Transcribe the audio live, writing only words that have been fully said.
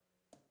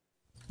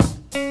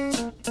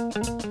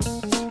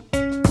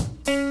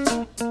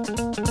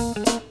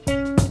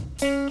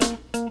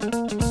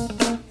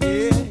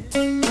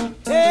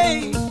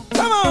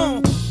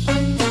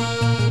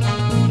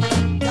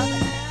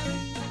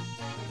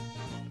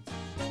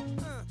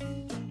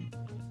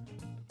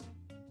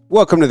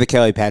Welcome to the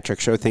Kelly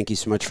Patrick Show. Thank you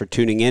so much for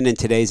tuning in. In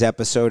today's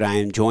episode, I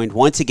am joined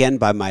once again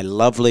by my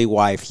lovely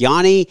wife,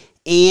 Yane,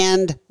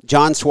 and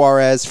John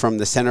Suarez from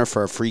the Center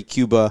for a Free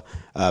Cuba,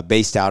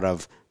 based out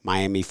of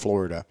Miami,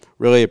 Florida.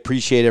 Really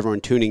appreciate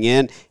everyone tuning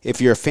in. If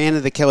you're a fan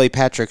of the Kelly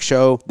Patrick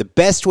Show, the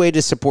best way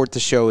to support the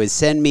show is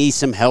send me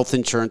some health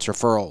insurance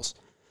referrals.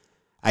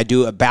 I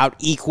do about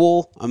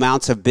equal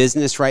amounts of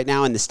business right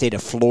now in the state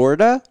of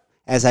Florida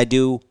as I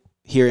do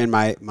here in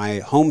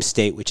my home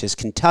state, which is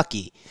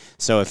Kentucky.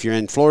 So if you're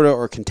in Florida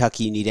or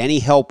Kentucky, you need any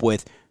help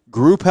with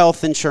group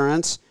health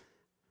insurance,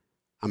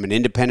 I'm an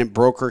independent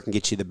broker, can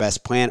get you the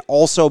best plan.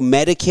 Also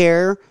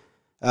Medicare,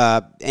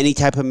 any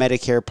type of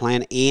Medicare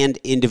plan, and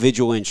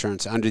individual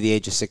insurance under the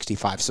age of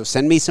 65. So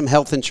send me some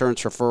health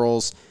insurance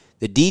referrals.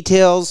 The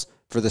details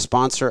for the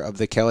sponsors of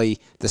the Kelly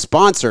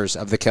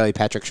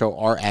Patrick Show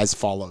are as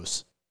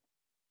follows.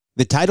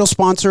 The title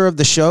sponsor of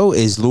the show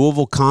is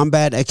Louisville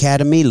Combat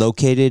Academy,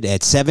 located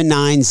at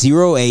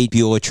 7908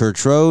 Beulah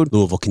Church Road,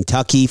 Louisville,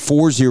 Kentucky,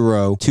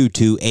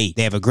 40228.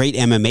 They have a great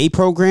MMA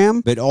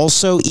program, but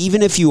also,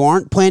 even if you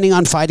aren't planning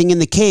on fighting in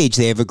the cage,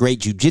 they have a great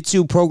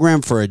jiu-jitsu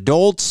program for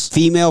adults,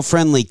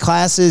 female-friendly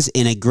classes,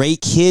 and a great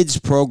kids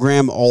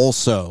program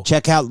also.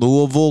 Check out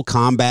Louisville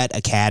Combat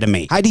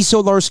Academy. Heidi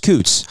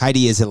Solars-Coots.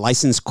 Heidi is a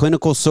licensed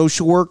clinical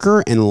social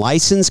worker and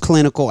licensed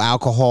clinical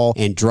alcohol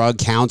and drug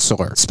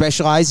counselor,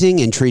 specializing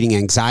in treating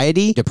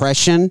anxiety,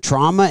 depression,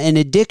 trauma, and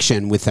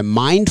addiction with a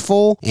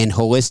mindful and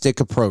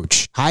holistic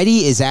approach.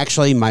 Heidi is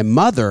actually my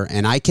mother,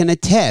 and I can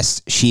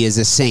attest she is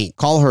a saint.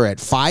 Call her at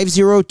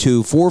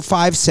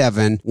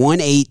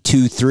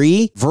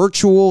 502-457-1823.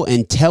 Virtual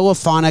and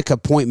telephonic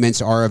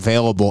appointments are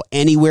available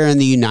anywhere in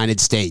the United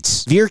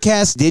States.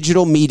 Veercast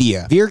Digital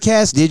Media.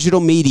 Veercast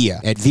Digital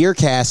Media at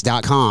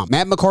veercast.com.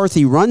 Matt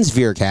McCarthy runs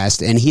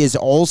Veercast, and he is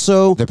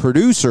also the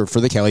producer for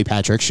the Kelly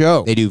Patrick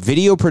Show. They do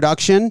video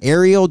production,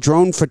 aerial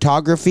drone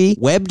photography,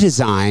 web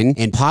design,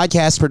 and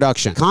podcast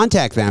production.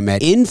 Contact them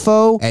at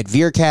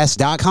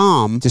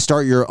info@veercast.com to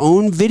start your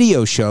own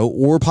video show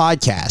or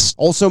podcast.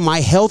 Also,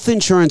 my health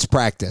insurance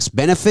practice,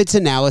 Benefits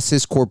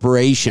Analysis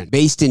Corporation.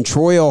 Based in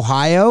Troy,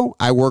 Ohio,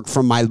 I work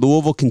from my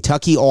Louisville,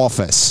 Kentucky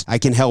office. I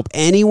can help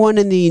anyone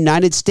in the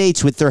United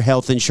States with their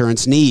health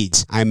insurance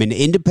needs. I'm an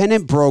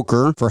independent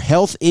broker for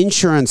health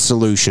insurance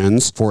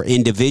solutions for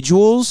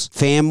individuals,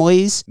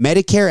 families,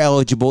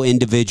 Medicare-eligible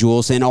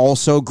individuals, and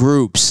also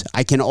groups.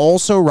 I can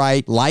also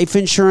write life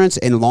insurance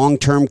and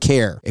long-term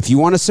care. If you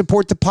want to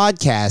support the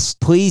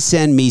podcast, please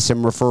send me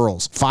some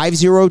referrals.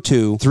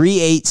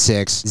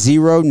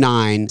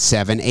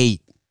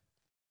 502-386-0978.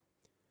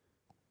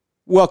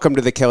 Welcome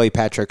to the Kelly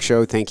Patrick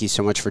Show. Thank you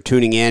so much for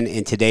tuning in.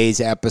 In today's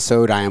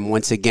episode, I am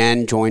once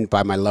again joined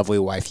by my lovely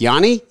wife,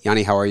 Yane.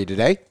 Yane, how are you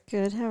today?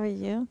 Good. How are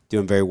you?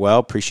 Doing very well.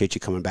 Appreciate you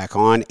coming back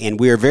on. And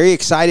we are very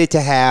excited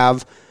to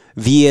have,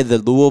 via the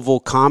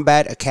Louisville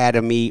Combat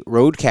Academy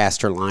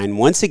Roadcaster line,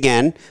 once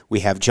again,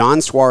 we have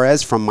John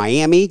Suarez from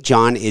Miami.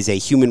 John is a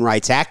human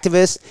rights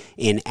activist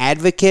and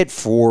advocate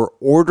for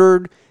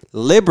ordered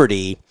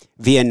liberty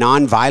via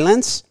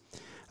nonviolence.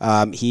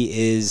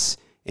 He is,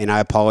 and I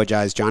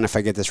apologize, John, if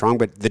I get this wrong,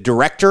 but the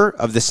director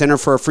of the Center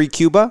for a Free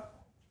Cuba?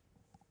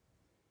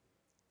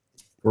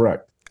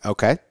 Correct.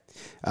 Okay.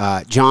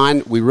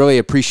 John, we really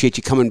appreciate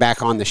you coming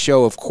back on the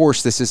show. Of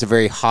course, this is a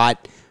very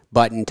hot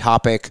button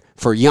topic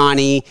for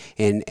Yane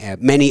and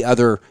many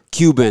other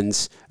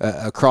Cubans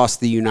across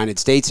the United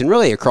States and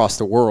really across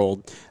the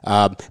world.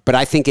 But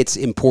I think it's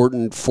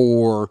important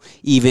for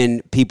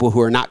even people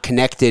who are not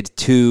connected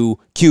to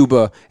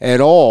Cuba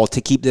at all to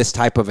keep this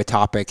type of a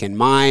topic in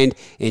mind.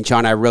 And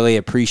John, I really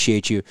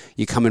appreciate you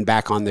coming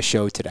back on the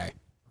show today.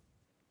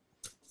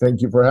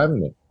 Thank you for having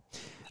me.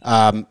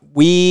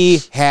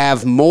 We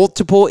have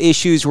multiple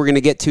issues we're going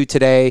to get to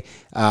today,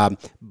 and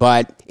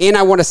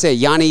I want to say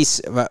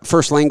Yane's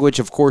first language,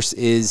 of course,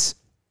 is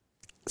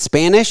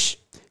Spanish.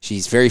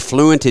 She's very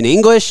fluent in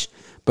English,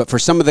 but for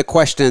some of the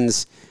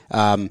questions,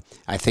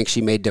 I think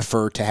she may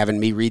defer to having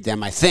me read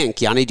them, I think.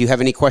 Yane, do you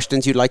have any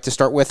questions you'd like to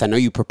start with? I know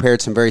you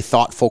prepared some very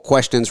thoughtful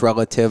questions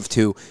relative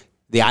to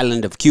the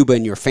island of Cuba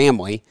and your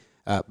family,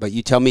 but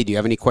you tell me, do you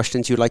have any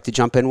questions you'd like to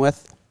jump in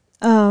with?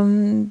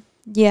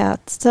 Yeah,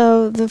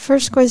 so the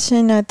first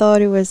question, I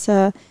thought it was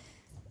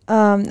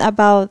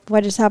about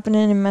what is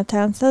happening in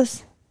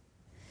Matanzas.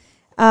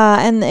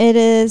 And it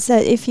is,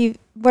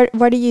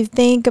 what do you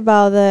think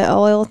about the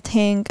oil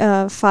tank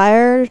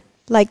fire?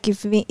 Like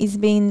if it's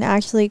being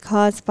actually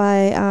caused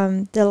by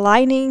the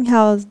lightning,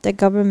 how the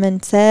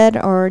government said,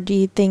 or do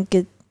you think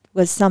it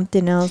was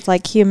something else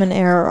like human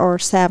error or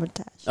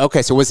sabotage?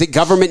 Okay, so was it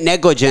government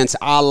negligence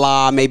a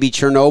la maybe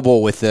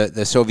Chernobyl with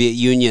the Soviet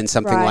Union,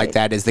 something like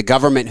that? Is the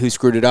government who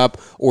screwed it up,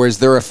 or is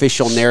their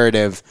official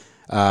narrative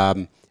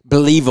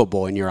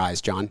believable in your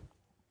eyes, John?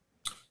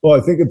 Well,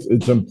 I think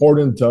it's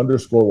important to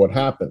underscore what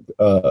happened.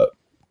 On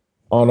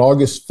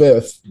August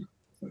 5th,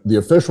 the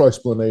official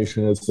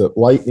explanation is that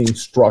lightning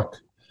struck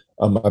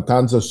a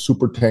Matanzas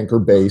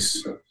supertanker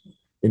base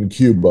in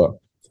Cuba,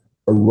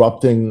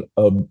 erupting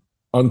a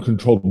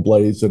uncontrolled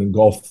blaze that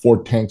engulfed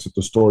 4 tanks at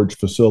the storage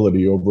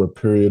facility over a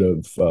period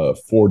of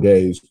 4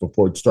 days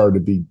before it started to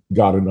be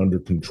gotten under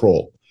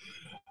control.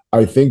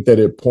 I think that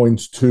it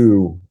points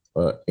to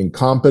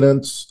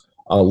incompetence,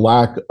 a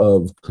lack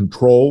of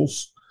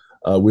controls.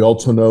 We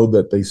also know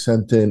that they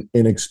sent in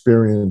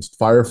inexperienced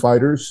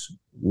firefighters,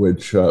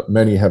 which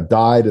many have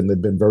died, and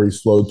they've been very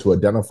slow to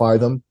identify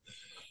them.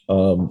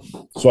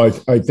 So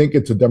I think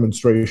it's a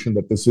demonstration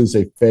that this is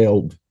a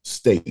failed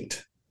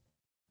state.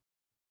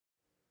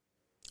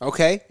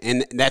 Okay,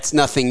 and that's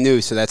nothing new.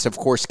 So that's, of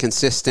course,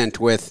 consistent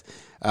with,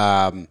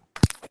 the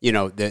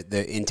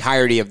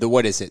entirety of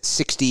the,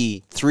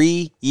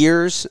 63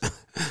 years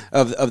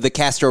of the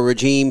Castro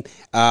regime.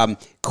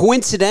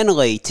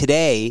 Coincidentally,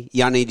 today,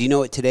 Yanni, do you know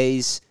what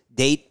today's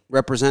date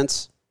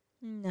represents?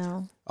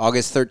 No.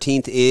 August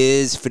 13th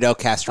is Fidel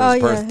Castro's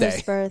birthday. Yeah,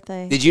 his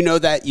birthday. Did you know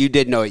that? You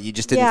did know it. You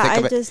just didn't think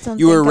of it. Just don't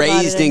you were think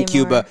about raised it in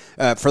anymore.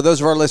 Cuba. For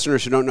those of our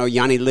listeners who don't know,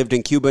 Yanni lived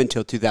in Cuba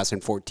until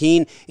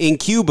 2014. In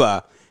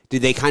Cuba,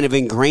 did they kind of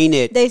ingrain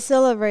it? They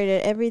celebrate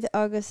it every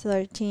August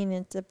 13th.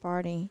 It's a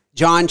party.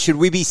 John, should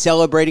we be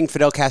celebrating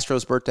Fidel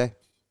Castro's birthday?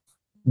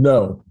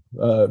 No.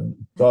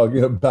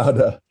 Talking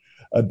about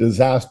a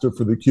disaster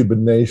for the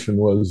Cuban nation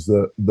was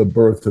the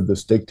birth of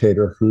this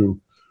dictator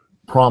who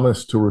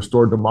promised to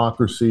restore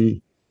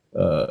democracy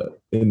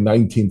in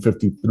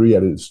 1953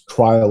 at his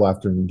trial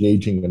after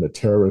engaging in a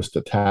terrorist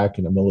attack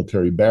in a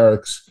military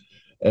barracks,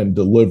 and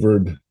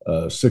delivered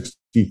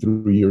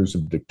 63 years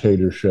of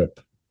dictatorship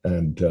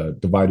and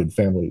divided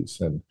families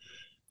and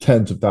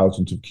tens of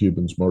thousands of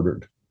Cubans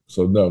murdered.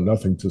 So no,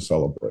 nothing to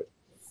celebrate.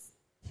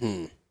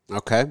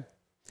 Okay.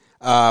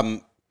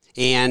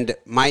 And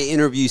my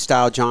interview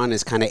style, John,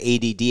 is kind of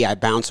ADD. I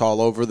bounce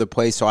all over the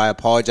place, so I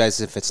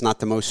apologize if it's not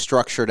the most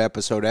structured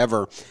episode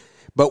ever.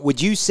 But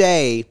would you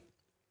say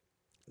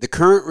the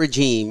current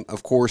regime,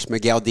 of course,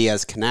 Miguel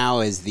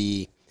Diaz-Canel is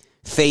the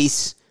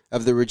face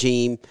of the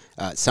regime.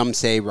 Some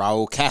say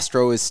Raul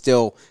Castro is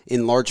still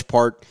in large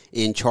part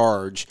in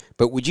charge.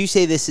 But would you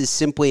say this is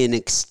simply an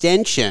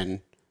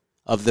extension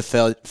of the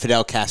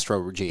Fidel Castro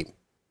regime?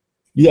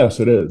 Yes,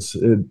 it is.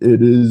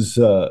 It is.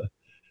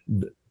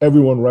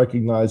 Everyone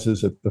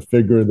recognizes that the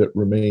figure that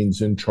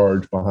remains in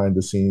charge behind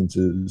the scenes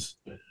is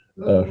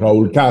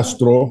Raul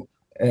Castro,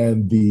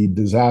 and the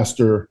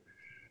disaster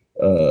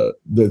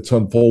that's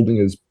unfolding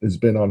has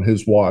been on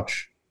his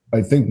watch.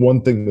 I think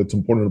one thing that's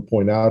important to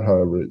point out,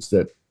 however, is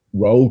that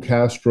Raul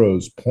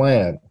Castro's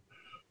plan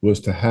was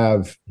to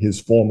have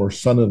his former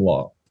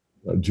son-in-law,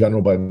 a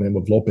general by the name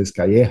of Lopez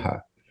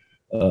Calleja,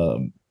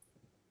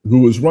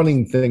 who was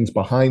running things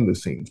behind the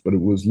scenes, but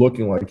it was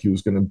looking like he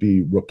was going to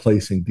be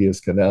replacing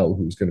Diaz-Canel,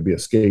 who was going to be a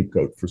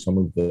scapegoat for some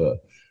of the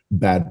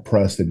bad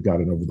press that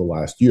gotten over the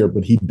last year.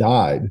 But he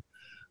died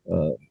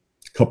a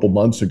couple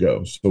months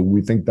ago. So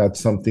we think that's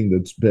something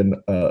that's been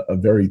a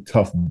very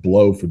tough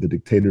blow for the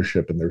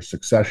dictatorship and their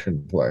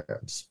succession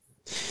plans.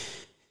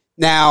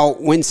 Now,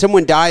 when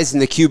someone dies in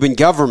the Cuban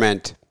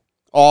government,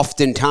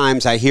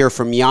 oftentimes I hear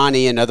from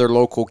Yanni and other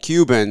local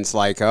Cubans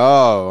like,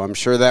 oh, I'm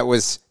sure that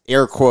was,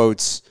 air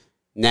quotes,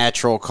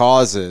 natural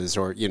causes,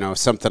 or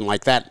something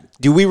like that.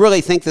 Do we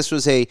really think this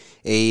was a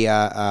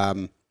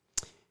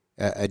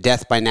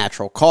death by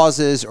natural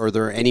causes, or are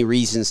there any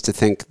reasons to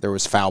think there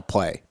was foul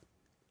play?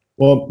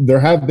 Well,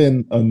 there have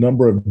been a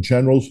number of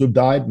generals who have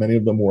died. Many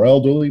of them were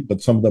elderly, but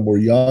some of them were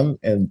young,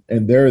 and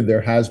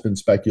there has been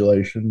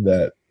speculation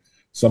that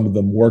some of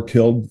them were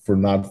killed for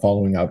not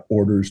following out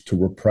orders to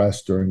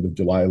repress during the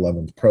July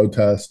 11th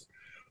protest.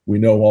 We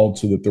know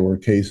also that there were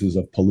cases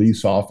of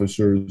police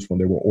officers, when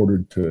they were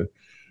ordered to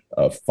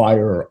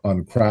fire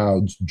on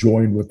crowds,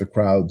 joined with the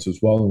crowds as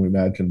well, and we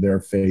imagine their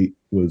fate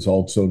was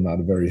also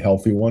not a very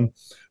healthy one.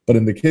 But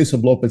in the case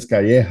of Lopez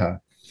Calleja,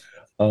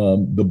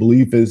 the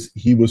belief is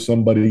he was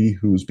somebody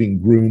who was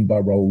being groomed by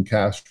Raul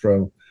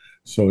Castro,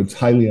 so it's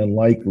highly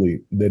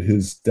unlikely that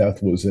his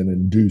death was an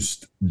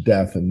induced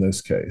death in this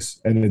case.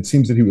 And it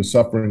seems that he was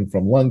suffering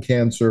from lung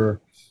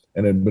cancer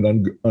and had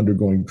been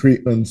undergoing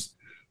treatments.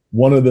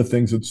 One of the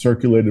things that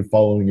circulated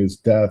following his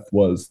death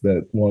was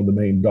that one of the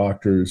main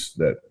doctors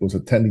that was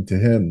attending to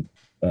him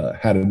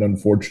had an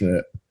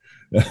unfortunate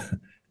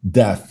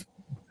death.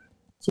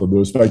 So there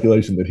was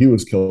speculation that he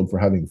was killed for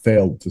having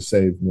failed to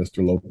save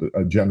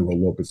General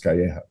Lopez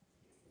Calleja.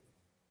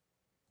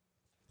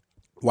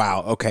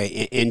 Wow.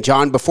 Okay. And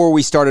John, before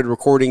we started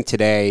recording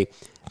today,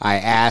 I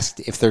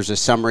asked if there's a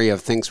summary of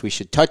things we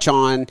should touch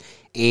on,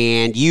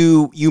 and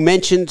you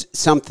mentioned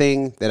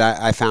something that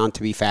I found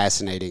to be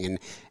fascinating,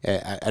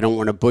 and I don't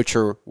want to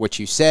butcher what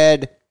you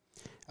said,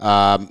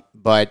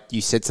 but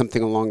you said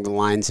something along the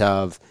lines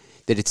of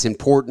that it's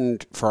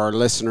important for our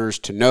listeners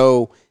to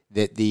know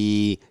that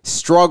the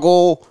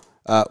struggle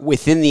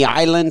within the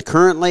island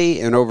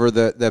currently and over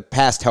the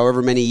past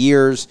however many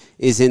years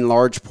is in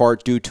large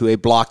part due to a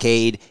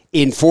blockade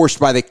enforced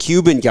by the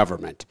Cuban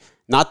government,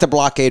 not the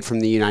blockade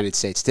from the United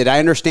States. Did I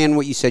understand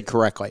what you said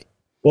correctly?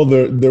 Well,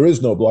 there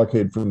is no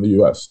blockade from the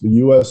U.S. The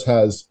U.S.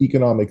 has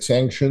economic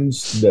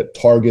sanctions that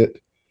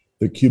target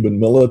the Cuban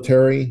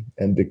military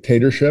and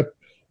dictatorship,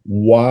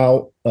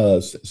 while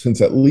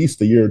since at least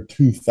the year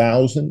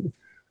 2000,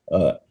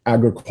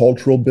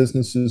 agricultural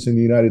businesses in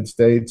the United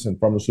States and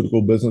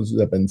pharmaceutical businesses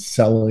have been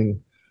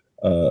selling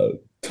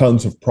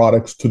tons of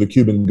products to the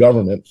Cuban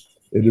government.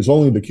 It is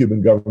only the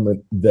Cuban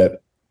government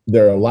that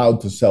they're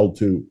allowed to sell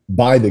to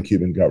by the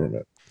Cuban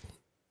government.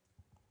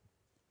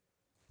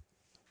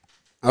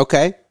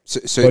 Okay.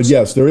 But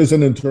yes,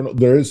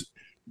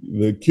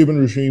 the Cuban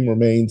regime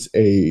remains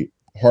a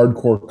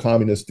hardcore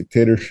communist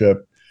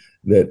dictatorship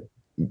that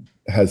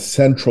has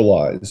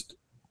centralized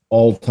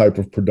all type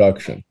of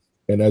production.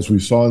 And as we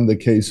saw in the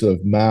case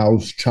of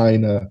Mao's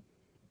China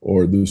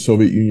or the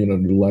Soviet Union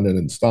under Lenin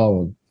and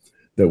Stalin,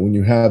 that when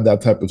you have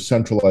that type of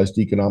centralized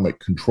economic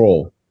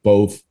control,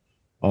 both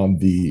on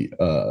the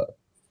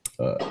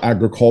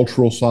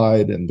agricultural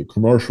side and the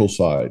commercial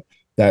side,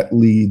 that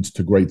leads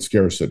to great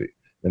scarcity.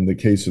 In the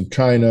case of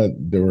China,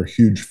 there were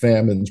huge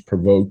famines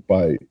provoked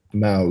by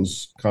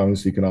Mao's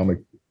communist economic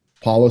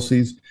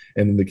policies.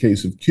 And in the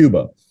case of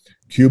Cuba,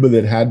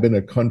 that had been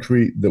a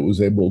country that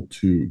was able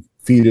to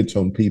feed its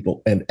own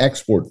people and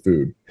export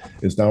food,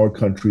 is now a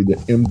country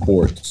that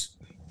imports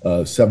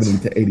 70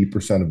 to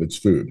 80% of its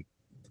food.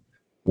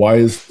 Why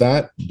is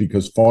that?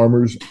 Because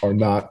farmers are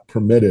not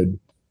permitted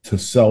to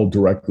sell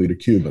directly to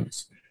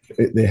Cubans.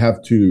 They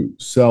have to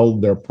sell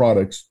their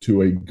products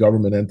to a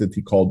government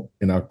entity called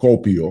an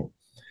acopio,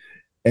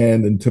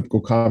 and in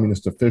typical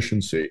communist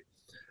efficiency,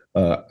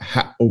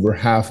 over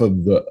half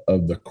of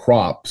the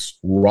crops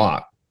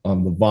rot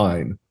on the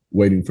vine,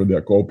 waiting for the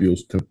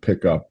acopios to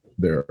pick up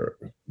their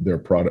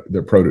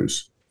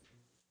produce.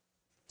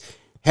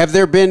 Have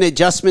there been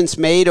adjustments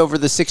made over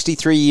the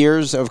 63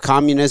 years of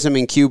communism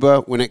in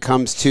Cuba when it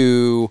comes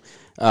to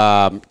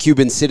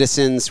Cuban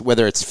citizens,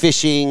 whether it's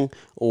fishing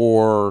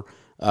or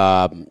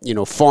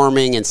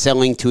farming and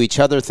selling to each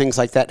other, things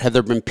like that? Have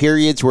there been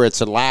periods where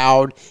it's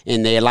allowed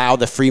and they allow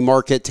the free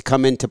market to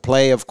come into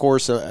play? Of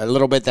course, a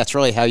little bit. That's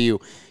really how you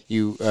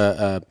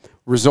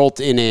result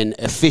in an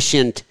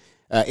efficient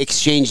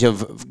exchange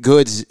of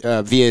goods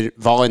via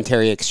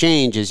voluntary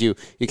exchange, as you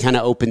kind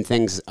of open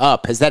things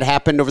up. Has that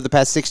happened over the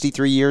past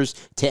 63 years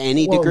to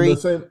any degree?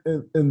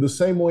 In the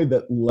same way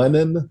that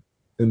Lenin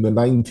in the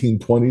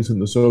 1920s in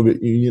the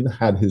Soviet Union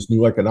had his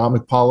new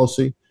economic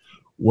policy,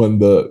 when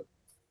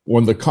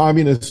the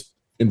communists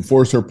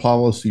enforce their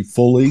policy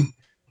fully,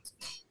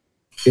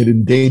 it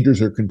endangers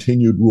their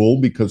continued rule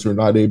because they're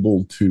not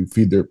able to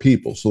feed their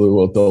people. So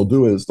what they'll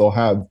do is they'll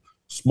have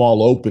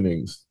small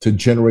openings to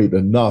generate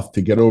enough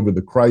to get over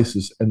the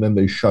crisis, and then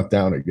they shut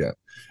down again.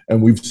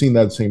 And we've seen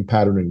that same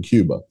pattern in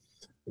Cuba.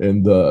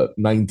 In the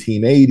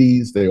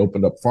 1980s, they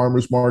opened up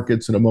farmers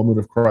markets in a moment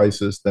of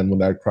crisis. Then when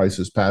that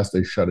crisis passed,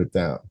 they shut it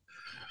down.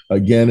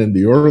 Again, in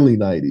the early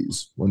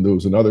 90s, when there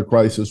was another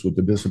crisis with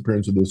the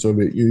disappearance of the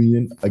Soviet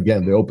Union,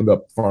 again, they opened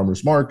up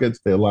farmers markets.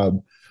 They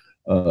allowed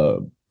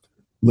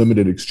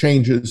limited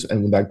exchanges.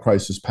 And when that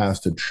crisis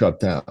passed, it shut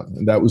down.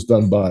 And that was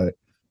done by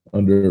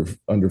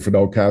under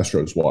Fidel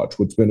Castro's watch.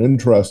 What's been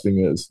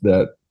interesting is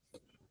that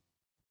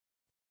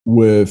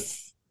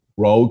with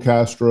Raul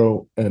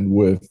Castro and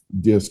with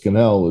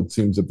Diaz-Canel, it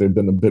seems that they've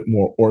been a bit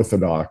more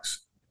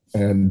orthodox.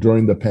 And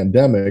during the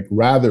pandemic,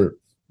 rather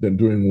than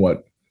doing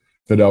what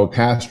Fidel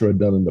Castro had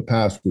done in the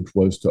past, which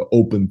was to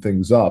open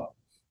things up,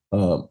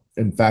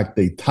 in fact,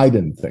 they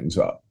tightened things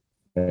up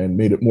and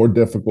made it more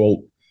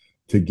difficult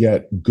to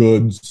get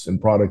goods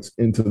and products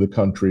into the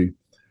country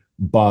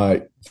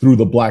through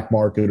the black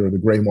market or the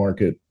gray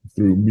market,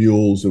 through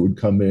mules that would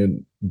come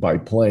in by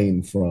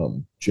plane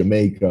from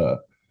Jamaica,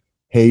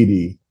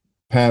 Haiti,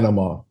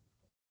 Panama,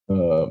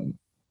 and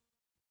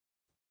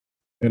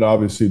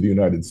obviously the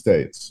United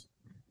States.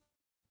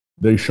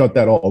 They shut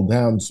that all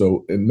down,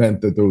 so it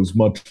meant that there was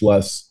much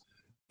less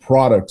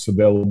products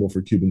available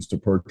for Cubans to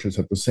purchase.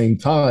 At the same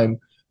time,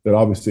 that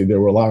obviously they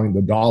were allowing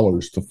the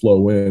dollars to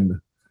flow in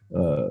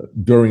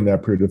during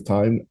that period of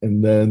time.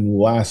 And then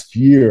last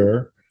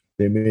year,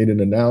 they made an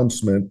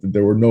announcement that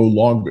there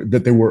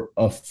were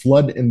a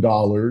flood in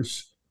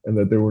dollars and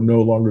that they were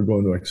no longer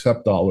going to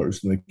accept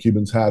dollars. And the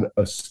Cubans had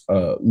a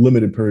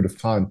limited period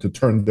of time to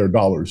turn their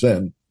dollars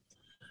in.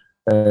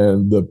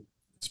 And the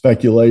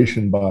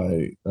speculation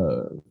by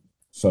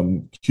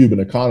some Cuban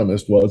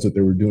economist was that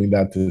they were doing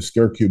that to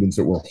scare Cubans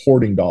that were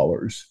hoarding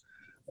dollars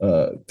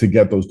to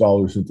get those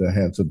dollars into the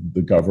hands of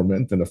the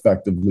government. And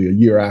effectively, a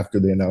year after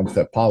they announced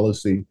that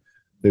policy,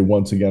 they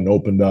once again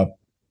opened up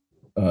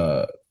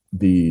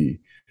the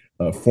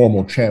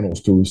formal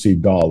channels to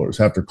receive dollars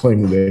after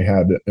claiming they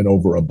had an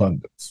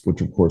overabundance,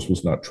 which of course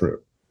was not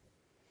true.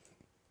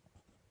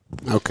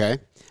 Okay.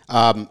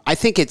 I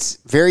think it's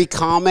very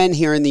common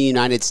here in the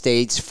United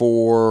States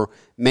for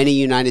many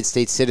United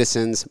States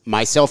citizens,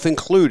 myself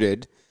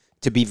included,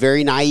 to be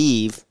very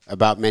naive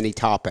about many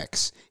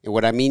topics. And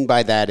what I mean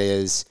by that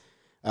is,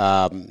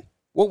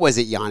 what was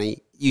it,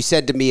 Yanni? You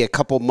said to me a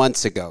couple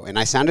months ago, and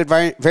I sounded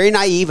very, very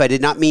naive. I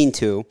did not mean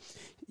to.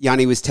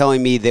 Yanni was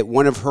telling me that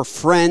one of her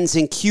friends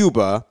in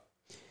Cuba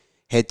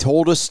had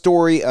told a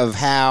story of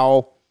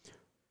how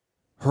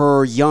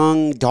her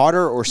young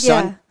daughter or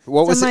son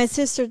What was my it?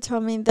 sister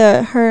told me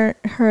that her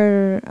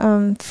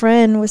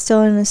friend was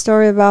telling a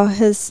story about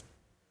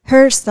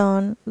her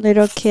son,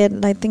 little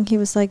kid. I think he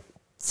was like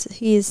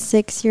he is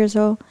 6 years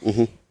old,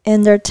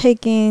 and they're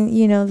taking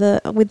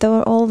with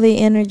all the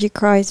energy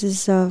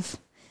crisis of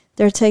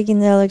they're taking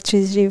the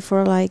electricity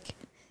for like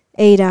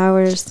 8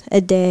 hours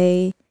a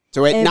day.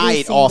 So at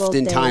night,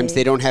 oftentimes day.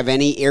 they don't have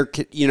any air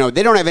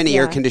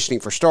conditioning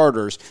for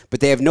starters,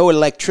 but they have no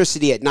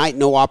electricity at night,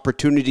 no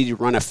opportunity to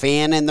run a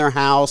fan in their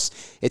house.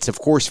 It's of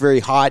course very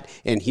hot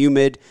and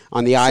humid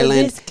on the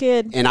island. This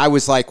kid, and I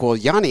was like, well,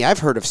 Yanni, I've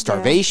heard of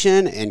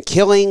starvation and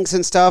killings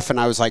and stuff. And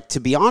I was like,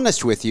 to be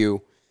honest with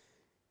you,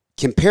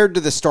 compared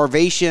to the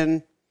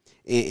starvation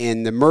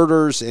and the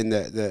murders and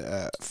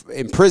the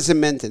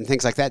imprisonment and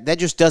things like that, that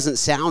just doesn't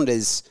sound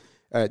as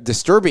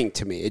disturbing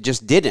to me. It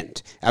just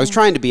didn't. I was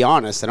trying to be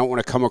honest. I don't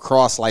want to come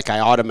across like I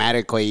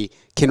automatically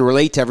can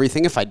relate to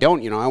everything. If I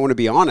don't, I want to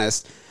be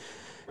honest.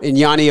 And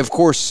Yanni, of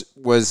course,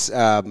 was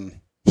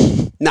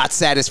not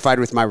satisfied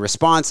with my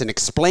response and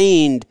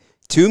explained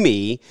to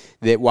me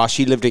that while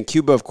she lived in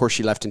Cuba, of course,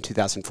 she left in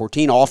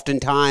 2014.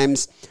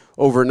 Oftentimes,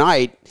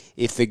 overnight,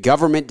 if the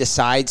government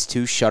decides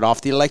to shut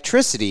off the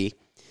electricity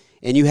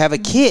and you have a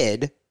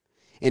kid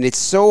and it's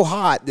so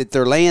hot that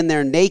they're laying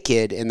there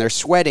naked and they're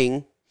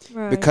sweating,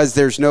 right, because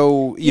there's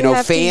no,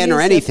 fan or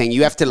anything.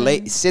 You have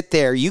to sit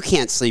there. You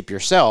can't sleep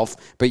yourself,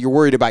 but you're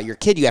worried about your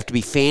kid. You have to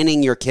be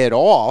fanning your kid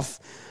off.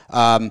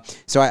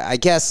 So I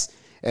guess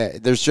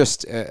there's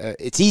just,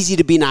 it's easy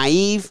to be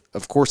naive.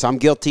 Of course, I'm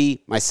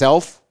guilty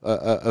myself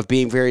of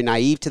being very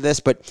naive to this,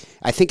 but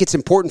I think it's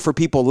important for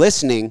people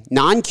listening,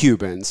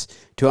 non-Cubans,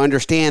 to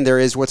understand there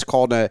is what's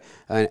called an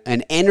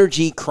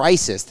energy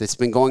crisis that's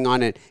been going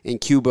on in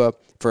Cuba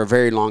for a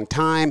very long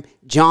time.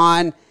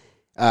 John,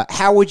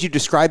 how would you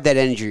describe that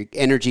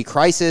energy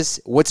crisis?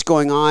 What's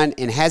going on,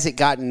 and has it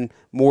gotten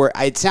more?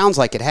 It sounds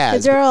like it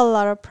has. There are a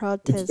lot of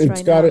protests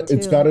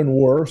It's gotten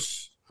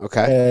worse.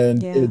 Okay.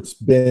 And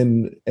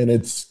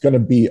it's going to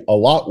be a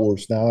lot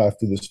worse now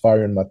after this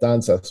fire in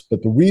Matanzas.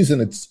 But the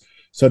reason it's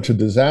such a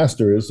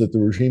disaster is that the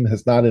regime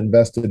has not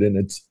invested in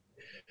its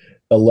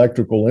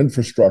electrical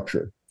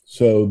infrastructure.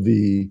 So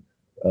the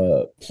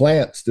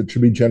plants that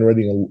should be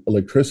generating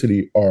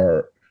electricity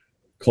are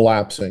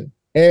collapsing.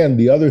 And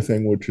the other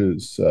thing, which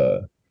is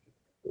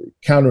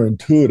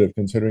counterintuitive,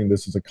 considering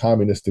this is a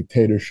communist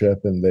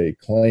dictatorship and they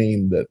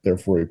claim that they're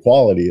for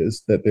equality,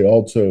 is that they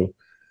also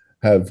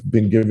have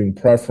been giving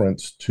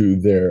preference to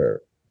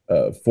their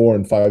 4-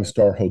 and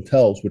 5-star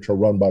hotels, which are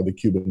run by the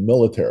Cuban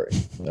military,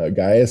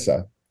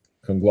 Gaesa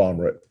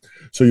conglomerate.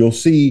 So you'll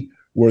see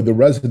where the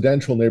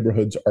residential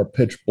neighborhoods are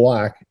pitch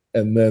black,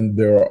 and then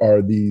there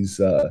are these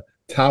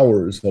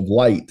towers of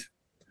light,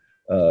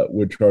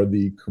 which are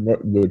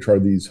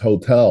these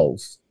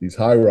hotels, these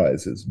high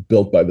rises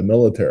built by the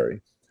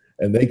military,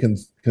 and they can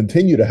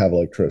continue to have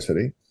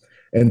electricity.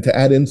 And to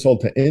add insult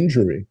to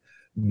injury,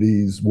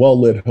 these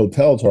well-lit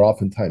hotels are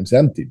oftentimes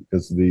empty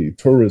because the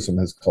tourism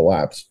has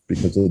collapsed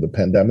because of the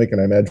pandemic.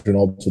 And I imagine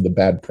also the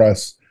bad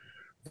press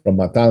from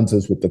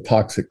Matanzas with the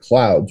toxic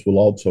clouds will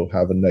also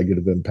have a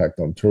negative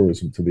impact on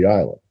tourism to the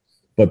island.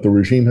 But the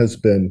regime has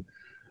been,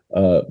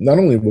 not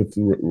only with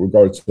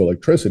regards to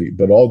electricity,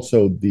 but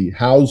also the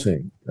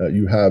housing.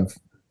 You have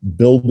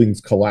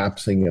buildings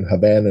collapsing in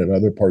Havana and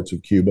other parts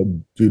of Cuba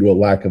due to a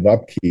lack of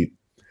upkeep,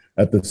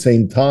 at the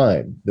same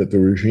time that the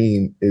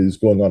regime is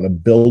going on a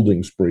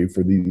building spree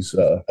for these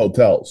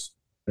hotels.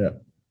 Yeah.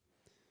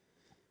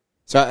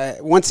 So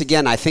once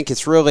again, I think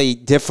it's really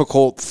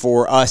difficult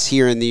for us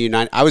here in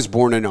the I was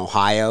born in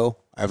Ohio.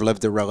 I've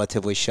lived a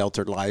relatively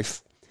sheltered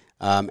life,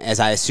 as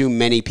I assume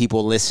many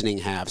people listening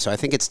have. So I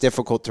think it's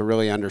difficult to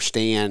really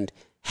understand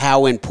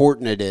how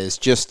important it is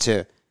just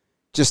to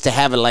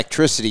have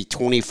electricity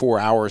 24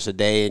 hours a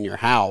day in your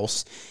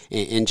house.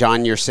 And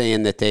John, you're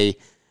saying that they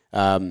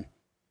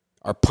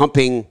are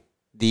pumping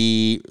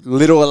the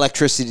little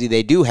electricity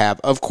they do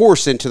have, of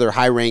course, into their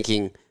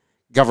high-ranking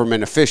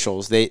government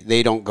officials.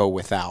 They don't go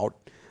without,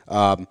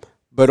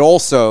 but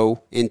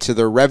also into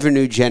their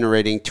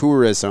revenue-generating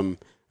tourism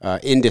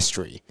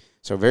industry.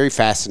 So very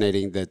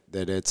fascinating that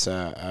it's.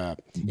 I'm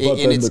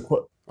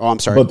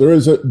sorry. But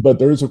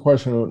there is a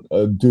question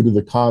due to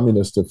the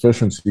communist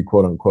efficiency,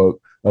 quote unquote,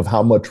 of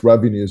how much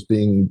revenue is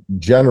being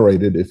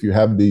generated if you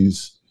have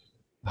these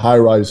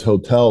high-rise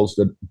hotels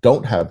that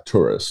don't have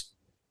tourists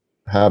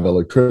have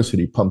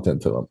electricity pumped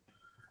into them.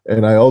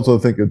 And I also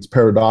think it's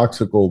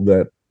paradoxical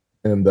that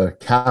in the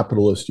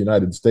capitalist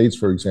United States,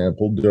 for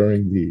example,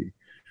 during the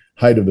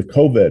height of the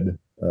COVID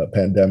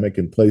pandemic,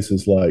 in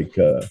places like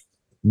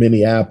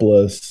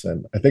Minneapolis,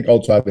 and I think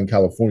also out in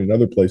California and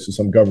other places,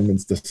 some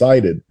governments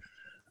decided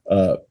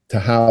to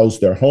house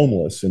their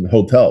homeless in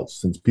hotels,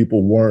 since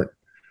people weren't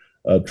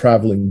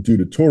traveling due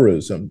to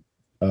tourism.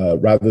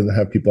 Rather than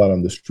have people out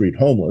on the street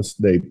homeless,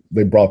 they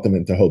brought them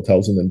into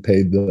hotels and then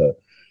paid the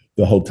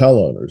hotel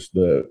owners.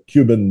 The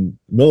Cuban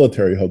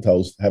military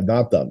hotels have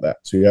not done that.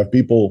 So you have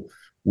people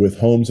with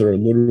homes that are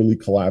literally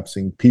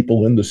collapsing,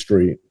 people in the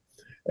street,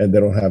 and they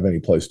don't have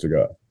any place to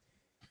go.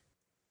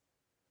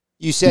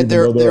 You said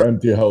even though they're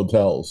empty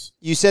hotels.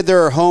 You said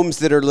there are homes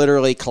that are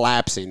literally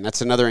collapsing. That's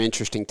another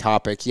interesting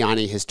topic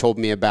Yanni has told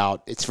me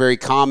about. It's very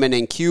common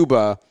in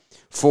Cuba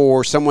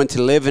for someone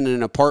to live in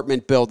an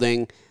apartment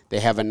building. They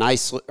have a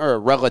nice or a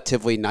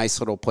relatively nice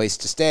little place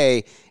to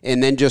stay,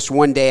 and then just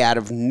one day out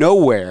of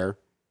nowhere,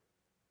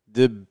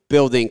 the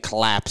building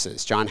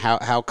collapses. John,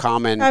 how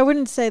common? I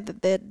wouldn't say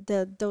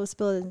that those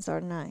buildings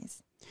are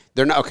nice.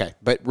 They're not okay,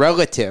 but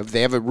relative.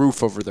 They have a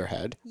roof over their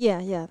head.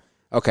 Yeah.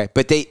 Okay,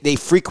 but they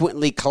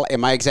frequently,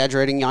 am I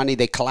exaggerating, Yanni?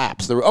 They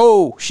collapse.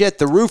 Oh, shit,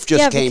 the roof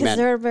just came in. Yeah, because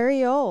they're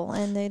very old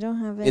and they don't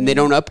have any. And they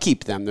don't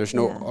upkeep them. There's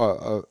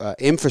no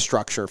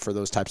infrastructure for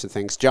those types of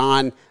things.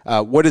 John,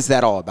 what is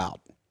that all about?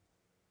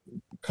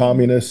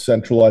 Communist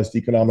centralized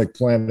economic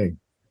planning.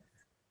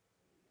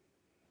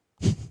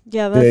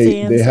 Yeah, that's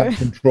the answer. They have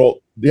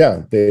control.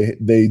 Yeah,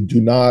 they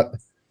do not.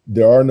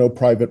 There are no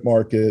private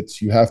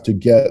markets. You have to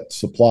get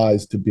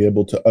supplies to be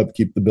able to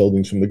upkeep the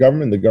buildings from the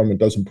government. The government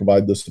doesn't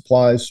provide the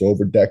supplies. So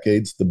over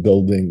decades, the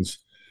buildings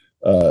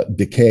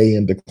decay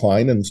and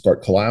decline and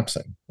start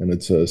collapsing. And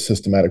it's a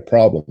systematic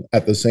problem.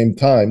 At the same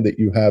time that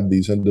you have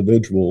these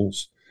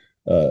individuals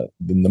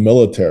in the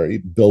military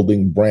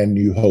building brand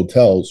new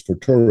hotels for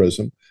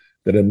tourism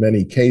that in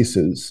many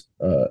cases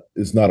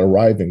is not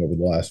arriving over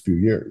the last few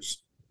years.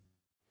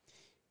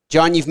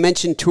 John, you've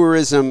mentioned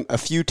tourism a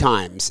few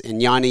times, and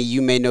Yanni,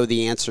 you may know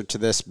the answer to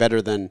this better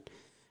than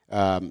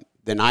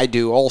I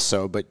do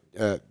also, but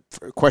a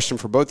question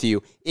for both of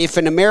you. If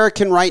an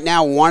American right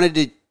now wanted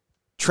to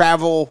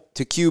travel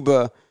to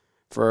Cuba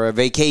for a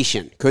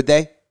vacation, could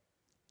they?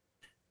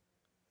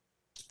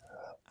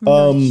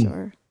 I'm not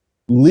sure.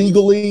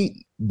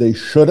 Legally, they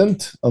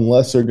shouldn't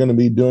unless they're going to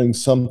be doing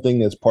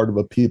something as part of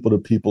a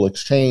people-to-people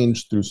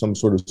exchange through some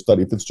sort of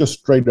study. If it's just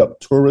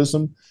straight-up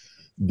tourism,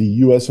 the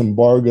U.S.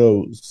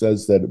 embargo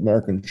says that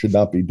Americans should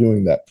not be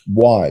doing that.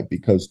 Why?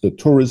 Because the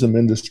tourism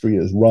industry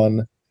is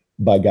run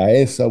by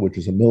Gaesa, which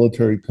is a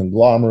military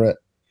conglomerate,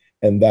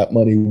 and that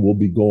money will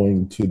be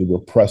going to the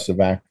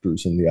repressive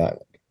actors in the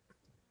island.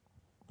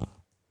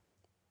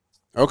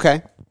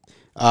 Okay.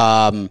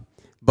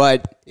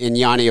 But in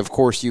Yanni, of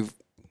course,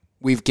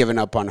 we've given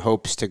up on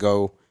hopes to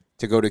go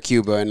to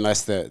Cuba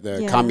unless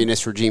the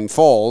communist regime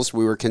falls.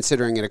 We were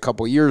considering it a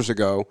couple years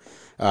ago,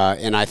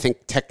 and I think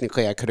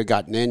technically I could have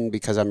gotten in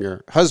because I'm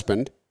your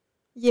husband.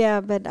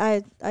 Yeah, but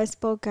I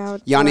spoke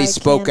out. Yanni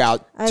spoke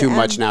out too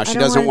much now. She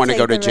doesn't want to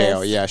go to jail.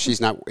 Risk. Yeah, she's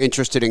not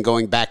interested in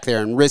going back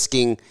there and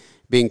risking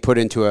being put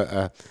into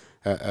a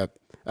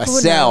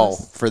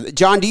cell.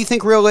 John, do you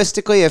think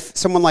realistically if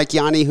someone like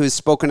Yanni, who's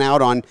spoken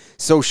out on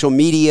social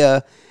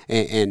media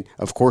and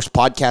of course,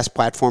 podcast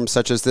platforms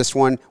such as this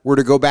one were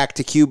to go back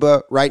to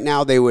Cuba right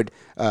now, they would,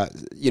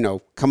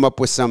 come up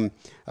with some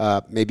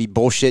maybe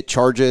bullshit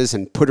charges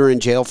and put her in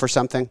jail for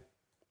something?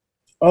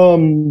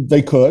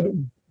 They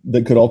could.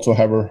 They could also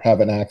have her have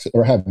an accident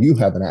or have you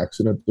have an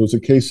accident. There was a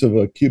case of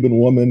a Cuban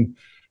woman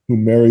who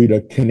married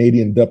a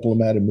Canadian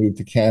diplomat and moved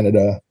to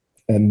Canada.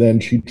 And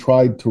then she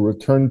tried to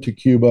return to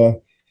Cuba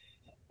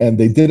and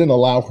they didn't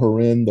allow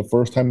her in the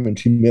first time and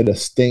she made a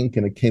stink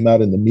and it came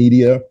out in the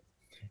media.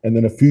 And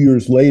then a few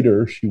years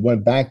later, she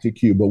went back to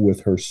Cuba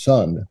with her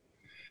son.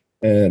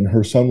 And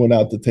her son went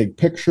out to take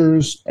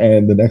pictures.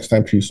 And the next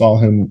time she saw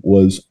him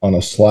was on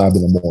a slab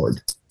in a morgue.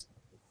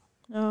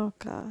 Oh,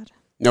 God.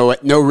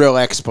 No real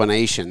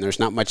explanation. There's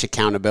not much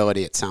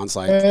accountability, it sounds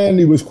like. And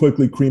he was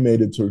quickly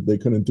cremated so they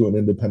couldn't do an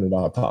independent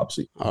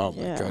autopsy. Oh,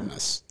 my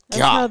goodness.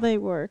 That's how they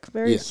work.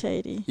 Very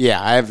shady.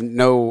 Yeah,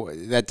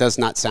 that does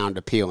not sound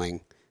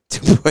appealing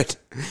to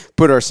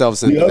put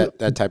ourselves in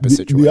that type of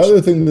situation. The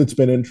other thing that's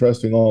been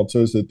interesting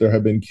also is that there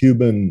have been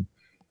Cuban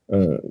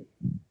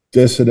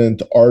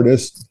dissident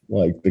artists,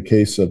 like the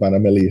case of Ana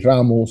Meli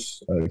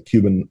Ramos, a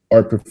Cuban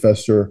art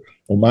professor,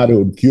 Omar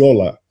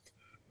Urquiola,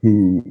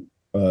 who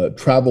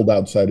traveled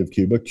outside of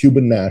Cuba,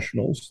 Cuban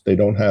nationals. They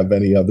don't have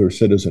any other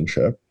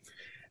citizenship.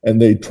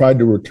 And they tried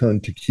to return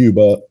to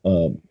Cuba,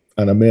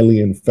 Ana Meli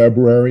in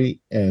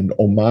February and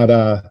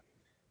Omara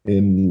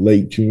in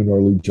late June,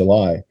 early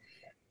July.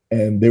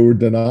 And they were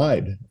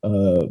denied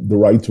the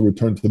right to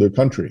return to their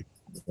country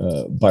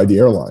by the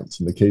airlines.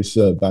 In the case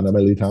of Ana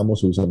Meli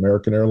Ramos, it was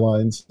American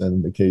Airlines, and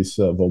in the case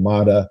of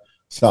Omara,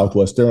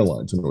 Southwest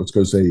Airlines. In other words,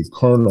 because a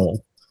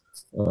colonel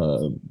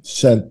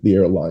sent the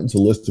airlines a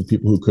list of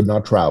people who could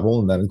not travel,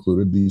 and that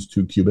included these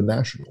two Cuban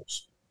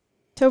nationals.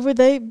 So would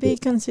they be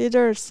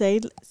considered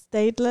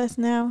stateless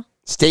now?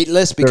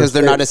 Stateless because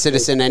they're not a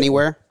citizen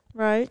anywhere?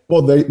 Right.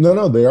 Well,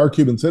 they are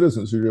Cuban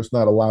citizens. They're just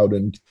not allowed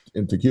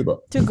into Cuba.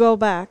 To go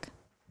back.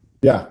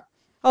 Yeah.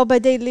 Oh,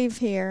 but they live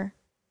here.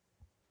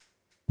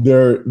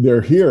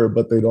 They're here,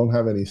 but they don't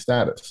have any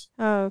status.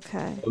 Oh,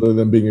 okay. Other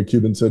than being a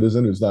Cuban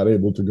citizen who's not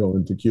able to go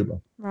into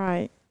Cuba.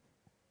 Right.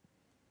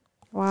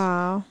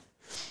 Wow.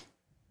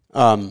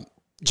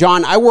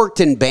 John, I worked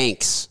in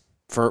banks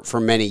for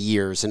many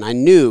years, and I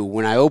knew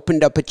when I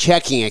opened up a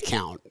checking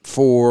account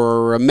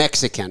for a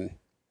Mexican,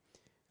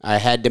 I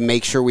had to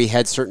make sure we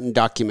had certain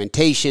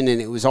documentation, and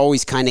it was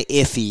always kind of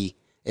iffy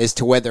as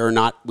to whether or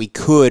not we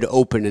could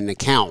open an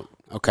account.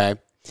 Okay.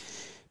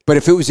 But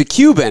if it was a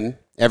Cuban,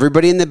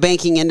 Everybody in the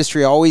banking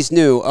industry always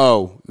knew,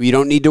 oh, you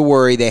don't need to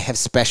worry. They have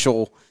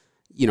special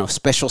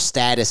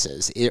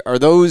statuses. Are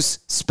those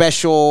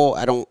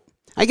special,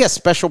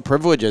 special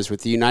privileges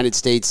with the United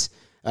States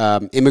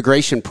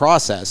immigration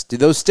process? Do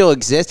those still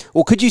exist?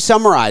 Well, could you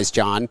summarize,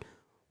 John?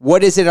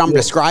 What is it I'm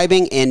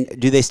describing, and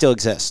do they still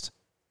exist?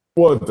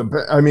 Well,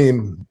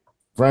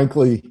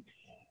 frankly,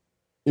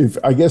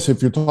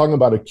 if you're talking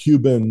about a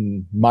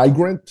Cuban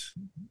migrant,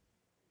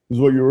 is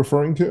what you're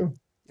referring to?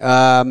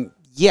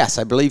 Yes,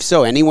 I believe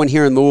so. Anyone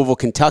here in Louisville,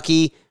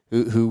 Kentucky,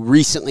 who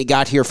recently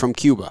got here from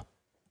Cuba?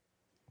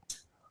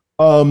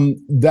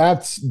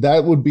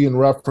 That would be in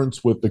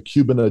reference with the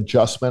Cuban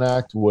Adjustment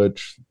Act,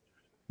 which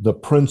the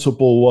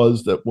principle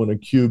was that when a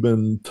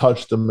Cuban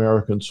touched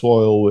American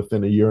soil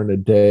within a year and a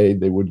day,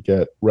 they would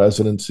get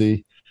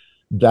residency.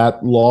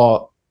 That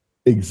law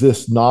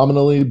exists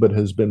nominally, but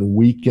has been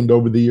weakened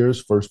over the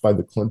years, first by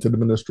the Clinton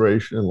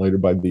administration and later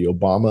by the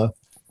Obama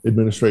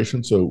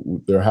administration.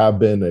 So there have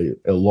been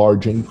a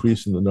large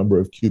increase in the number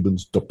of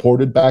Cubans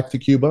deported back to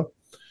Cuba.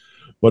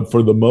 But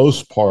for the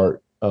most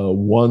part,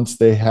 once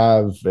they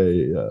have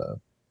the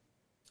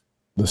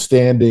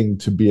standing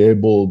to be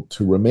able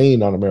to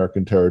remain on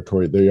American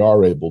territory, they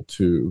are able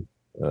to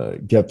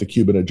get the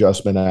Cuban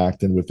Adjustment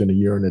Act, and within a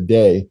year and a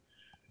day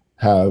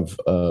have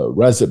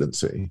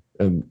residency.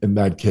 And in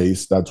that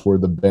case, that's where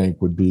the bank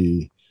would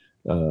be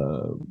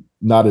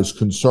not as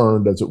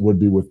concerned as it would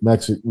be with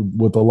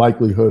with the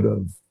likelihood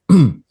of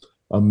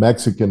a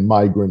Mexican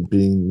migrant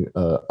being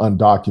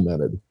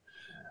undocumented.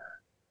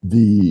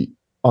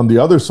 On the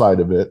other side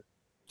of it,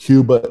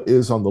 Cuba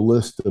is on the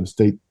list of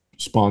state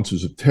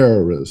sponsors of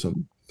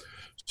terrorism.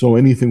 So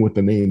anything with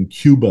the name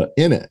Cuba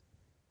in it,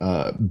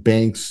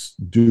 banks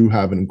do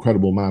have an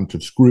incredible amount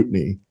of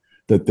scrutiny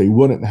that they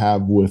wouldn't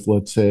have with,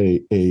 let's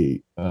say,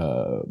 a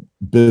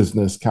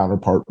business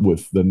counterpart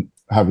with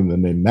having the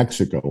name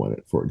Mexico in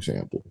it, for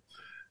example.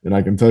 And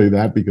I can tell you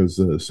that because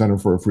the Center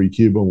for a Free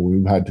Cuba,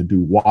 when we've had to do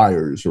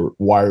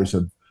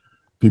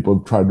people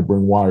have tried to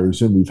bring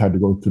wires in, we've had to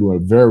go through a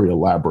very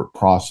elaborate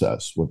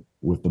process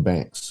with the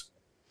banks.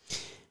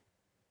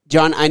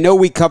 John, I know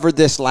we covered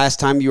this last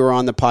time you were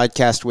on the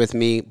podcast with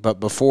me,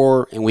 but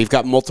and we've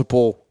got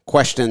multiple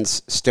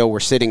questions still we're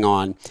sitting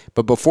on,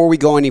 but before we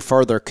go any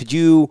further, could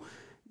you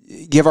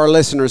give our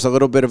listeners a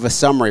little bit of a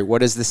summary?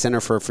 What is the Center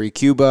for a Free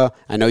Cuba?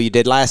 I know you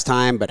did last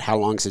time, but how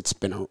long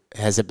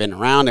has it been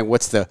around, and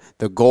what's the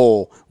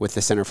goal with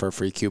the Center for a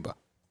Free Cuba?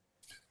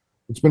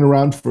 It's been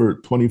around for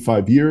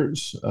 25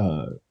 years.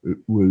 It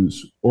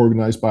was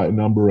organized by a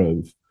number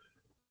of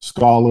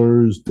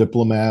scholars,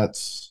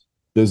 diplomats,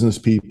 business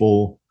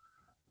people,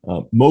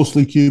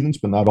 mostly Cubans,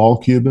 but not all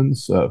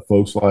Cubans.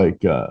 Folks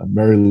like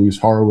Mary Louise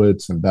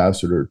Horowitz,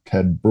 Ambassador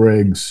Ted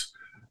Briggs,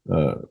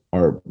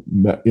 are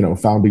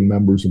founding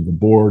members of the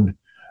board.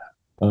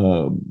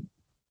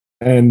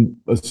 And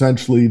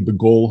essentially the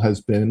goal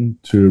has been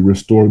to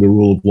restore the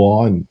rule of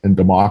law and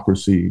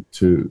democracy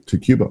to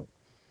Cuba.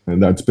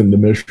 And that's been the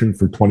mission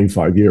for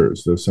 25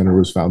 years. The center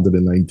was founded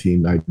in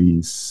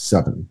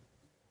 1997.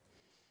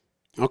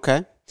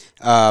 Okay.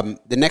 The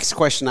next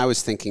question I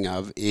was thinking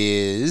of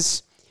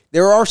is,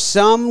 there are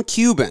some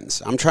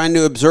Cubans, I'm trying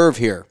to observe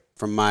here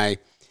from my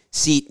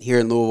seat here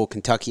in Louisville,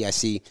 Kentucky. I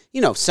see,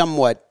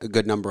 somewhat a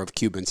good number of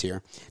Cubans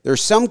here. There are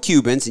some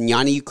Cubans, and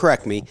Yanni, you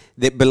correct me,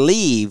 that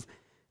believe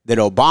that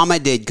Obama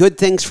did good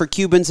things for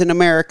Cubans in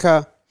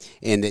America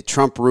and that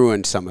Trump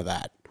ruined some of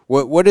that.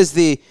 What is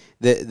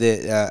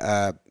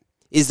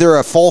is there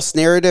a false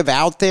narrative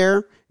out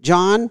there,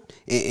 John?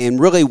 And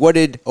really, what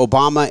did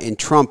Obama and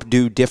Trump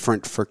do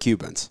different for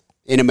Cubans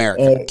in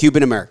America,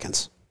 Cuban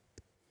Americans?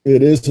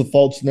 It is a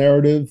false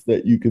narrative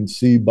that you can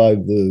see by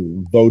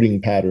the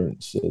voting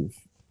patterns of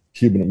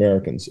Cuban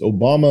Americans.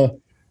 Obama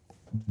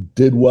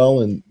did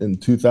well in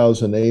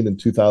 2008 and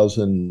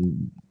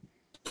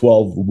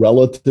 2012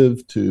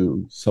 relative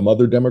to some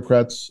other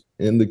Democrats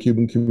in the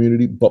Cuban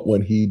community. But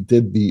when he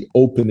did the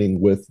opening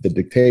with the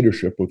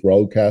dictatorship with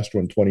Raul Castro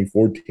in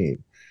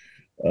 2014,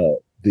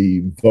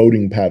 the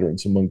voting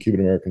patterns among Cuban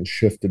Americans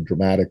shifted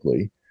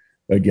dramatically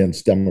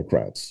against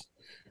Democrats.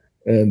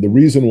 And the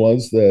reason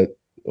was that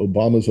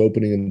Obama's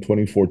opening in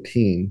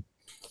 2014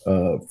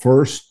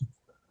 first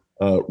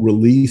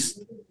released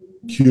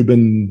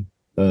Cuban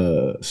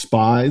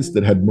spies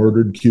that had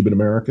murdered Cuban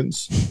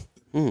Americans.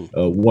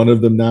 One of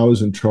them now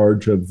is in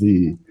charge of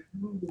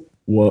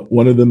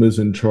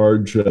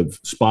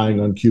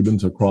spying on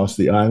Cubans across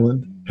the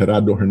island.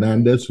 Gerardo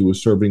Hernandez, who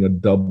was serving a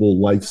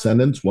double life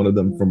sentence, one of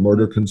them for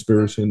murder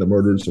conspiracy and the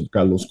murders of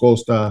Carlos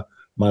Costa,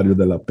 Mario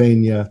de la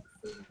Peña,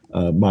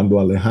 Mando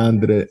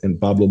Alejandre, and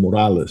Pablo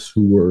Morales,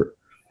 who were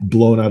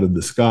blown out of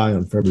the sky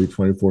on February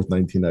 24th,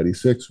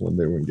 1996, when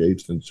they were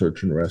engaged in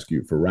search and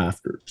rescue for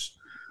rafters.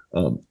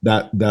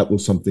 That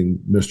was something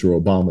Mr.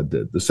 Obama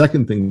did. The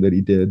second thing that he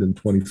did in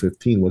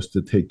 2015 was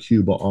to take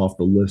Cuba off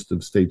the list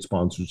of state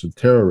sponsors of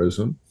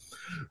terrorism,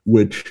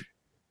 which,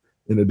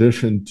 in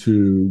addition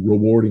to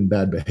rewarding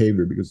bad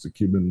behavior, because the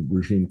Cuban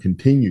regime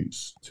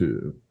continues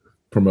to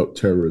promote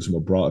terrorism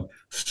abroad,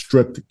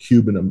 stripped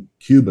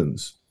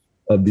Cubans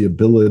of the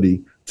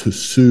ability to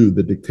sue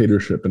the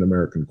dictatorship in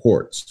American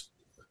courts.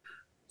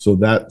 So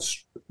that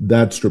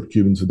stripped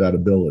Cubans of that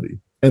ability.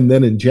 And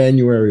then in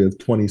January of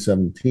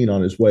 2017,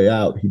 on his way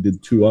out, he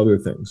did two other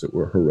things that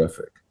were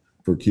horrific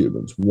for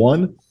Cubans.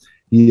 One,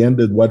 he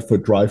ended wet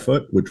foot, dry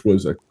foot, which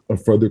was a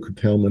further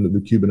curtailment of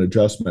the Cuban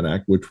Adjustment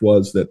Act, which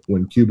was that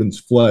when Cubans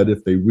fled,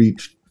 if they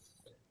reached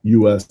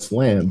U.S.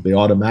 land, they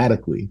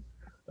automatically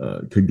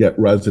could get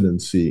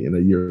residency in a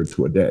year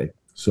to a day.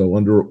 So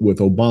with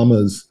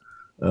Obama's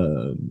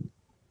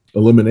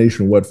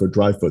elimination of wet foot,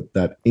 dry foot,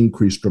 that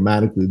increased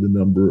dramatically the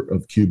number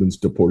of Cubans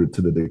deported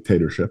to the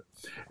dictatorship.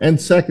 And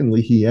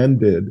secondly, he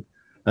ended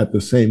at the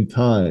same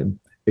time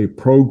a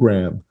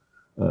program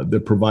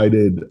that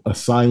provided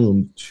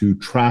asylum to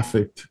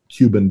trafficked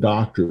Cuban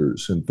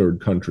doctors in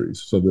third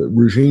countries. So the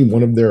regime,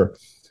 one of their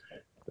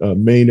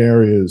main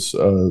areas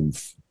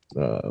of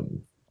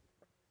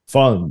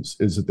funds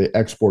is that they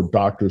export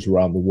doctors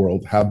around the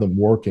world, have them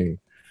working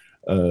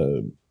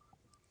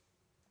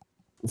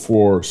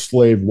for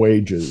slave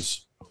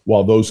wages,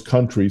 while those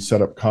countries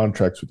set up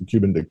contracts with the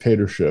Cuban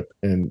dictatorship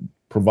and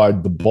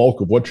provide the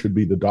bulk of what should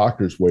be the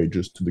doctor's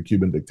wages to the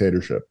Cuban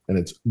dictatorship. And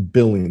it's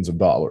billions of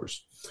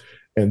dollars.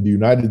 And the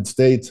United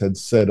States had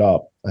set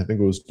up, I think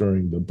it was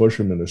during the Bush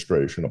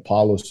administration, a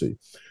policy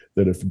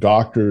that if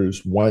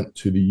doctors went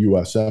to the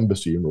U.S.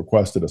 Embassy and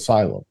requested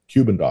asylum,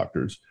 Cuban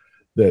doctors,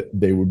 that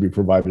they would be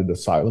provided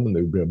asylum and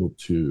they would be able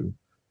to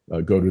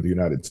go to the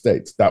United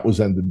States. That was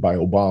ended by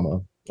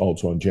Obama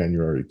also in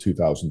January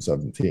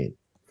 2017.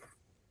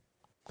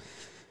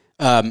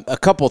 A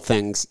couple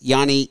things.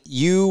 Yanni,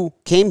 you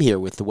came here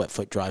with the wet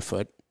foot, dry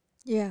foot.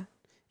 Yeah.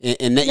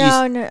 And that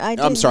No, I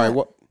did I'm sorry, not.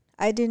 what?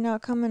 I did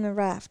not come in a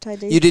raft.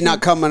 You did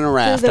not come on a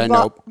raft, to I the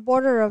know.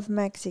 border of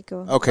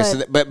Mexico.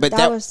 Okay, but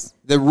that was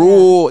the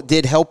rule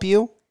did help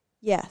you?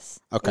 Yes,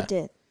 Okay. it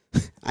did.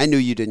 I knew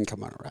you didn't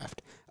come on a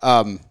raft.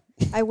 I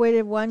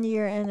waited 1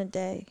 year and a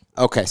day.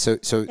 Okay, so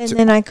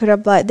Then I could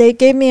apply. They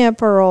gave me a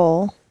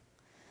parole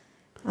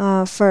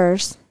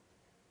first,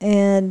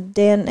 and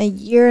then a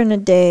year and a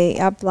day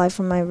I applied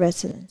for my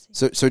residency.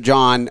 So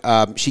John,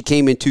 she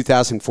came in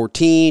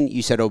 2014.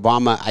 You said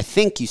Obama, I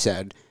think you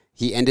said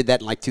he ended that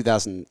in like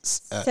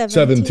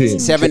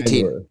 2017.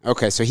 January.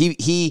 Okay, so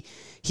he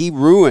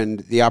ruined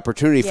the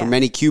opportunity for Yeah.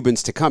 many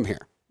Cubans to come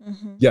here.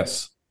 Mm-hmm.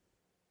 Yes.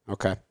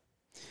 Okay.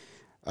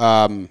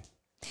 I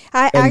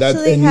And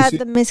actually you had see-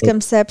 the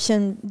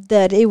misconception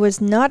that it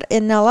was not,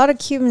 and a lot of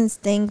Cubans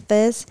think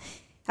this.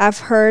 I've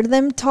heard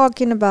them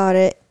talking about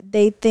it.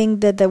 They think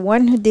that the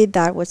one who did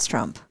that was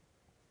Trump,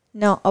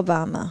 not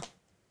Obama.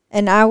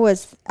 And I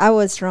was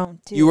wrong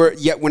too. You were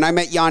when I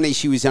met Yanni,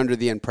 she was under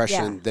the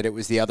impression Yeah. that it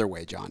was the other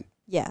way, John.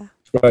 Yeah.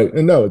 Right.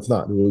 And no, it's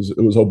not. It was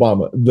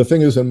Obama. The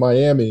thing is, in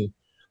Miami,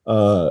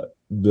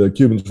 the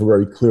Cubans were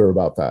very clear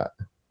about that.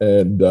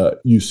 And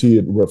you see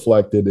it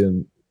reflected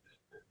in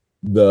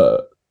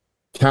the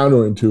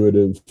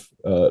counterintuitive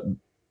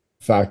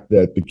fact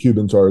that the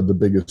Cubans are the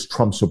biggest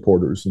Trump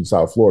supporters in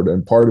South Florida.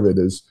 And part of it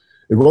is,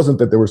 it wasn't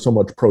that they were so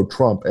much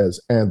pro-Trump as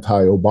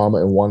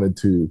anti-Obama and wanted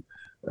to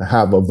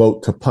have a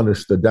vote to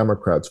punish the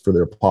Democrats for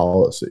their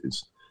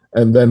policies.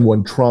 And then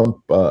when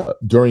Trump,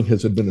 during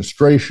his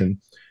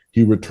administration,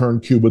 he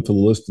returned Cuba to the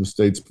list of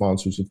state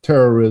sponsors of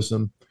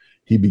terrorism.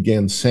 He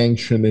began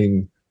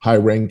sanctioning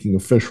high-ranking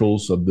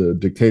officials of the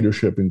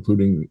dictatorship,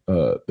 including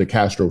the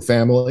Castro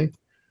family.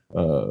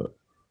 Those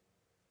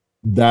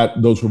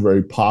were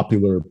very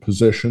popular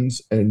positions,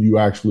 and you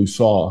actually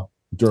saw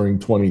during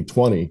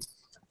 2020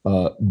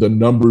 the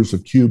numbers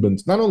of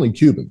Cubans, not only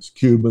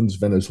Cubans,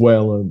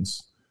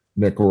 Venezuelans,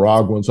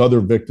 Nicaraguans,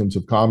 other victims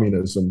of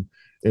communism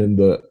in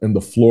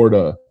the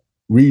Florida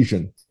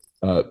region.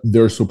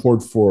 Their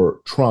support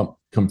for Trump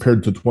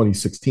compared to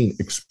 2016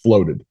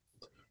 exploded.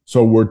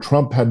 So where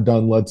Trump had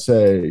done, let's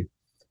say,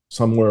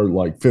 somewhere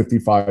like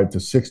 55 to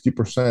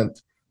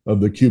 60% of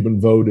the Cuban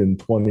vote in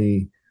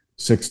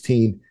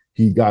 2016,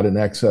 he got in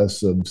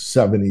excess of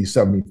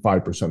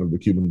 75% of the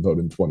Cuban vote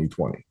in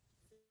 2020.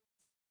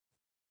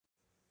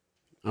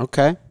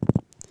 Okay.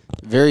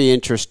 Very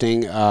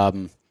interesting.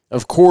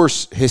 Of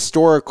course,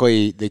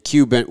 historically, the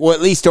Cuban, well,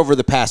 at least over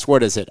the past,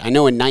 what is it? I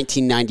know in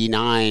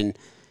 1999,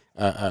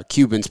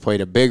 Cubans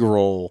played a big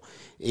role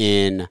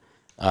in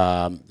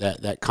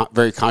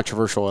very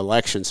controversial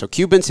election. So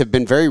Cubans have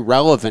been very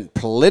relevant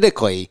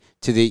politically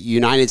to the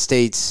United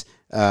States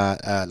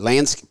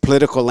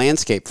political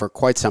landscape for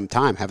quite some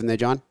time, haven't they,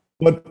 John?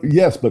 But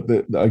yes, but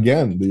the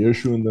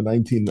issue in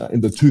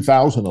the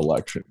 2000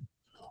 election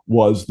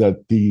was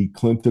that the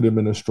Clinton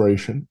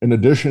administration, in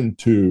addition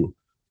to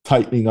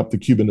tightening up the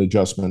Cuban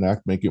Adjustment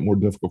Act, making it more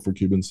difficult for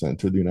Cubans to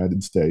enter the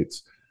United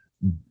States,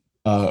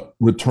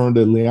 returned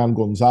a Leon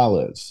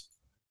Gonzalez.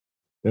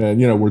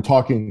 And, we're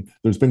talking,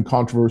 there's been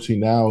controversy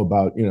now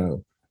about,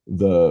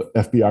 the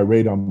FBI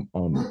raid on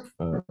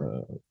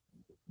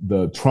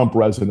the Trump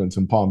residence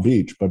in Palm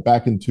Beach. But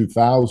back in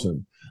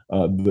 2000,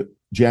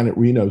 Janet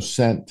Reno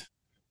sent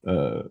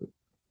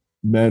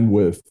men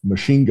with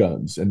machine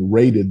guns and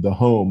raided the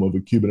home of a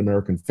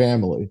Cuban-American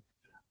family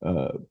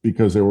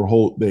because they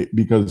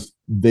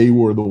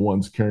were the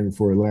ones caring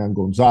for Leon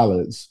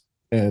Gonzalez,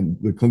 and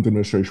the Clinton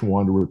administration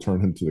wanted to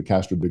return him to the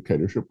Castro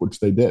dictatorship, which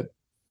they did,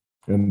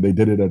 and they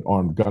did it at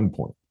armed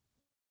gunpoint.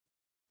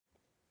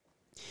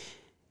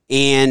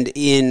 And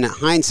in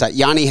hindsight,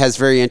 Yanni has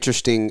very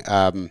interesting,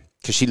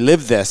 because she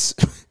lived this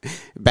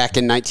back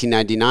in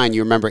 1999.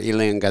 You remember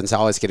Elian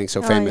Gonzalez getting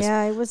so famous.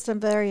 Yeah, it was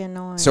very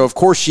annoying. So, of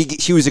course,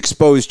 she was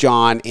exposed,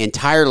 John,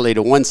 entirely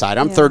to one side.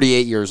 I'm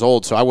 38 years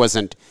old, so I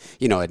wasn't,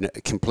 a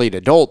complete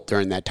adult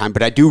during that time.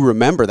 But I do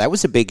remember that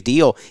was a big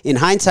deal. In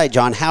hindsight,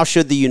 John, how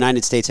should the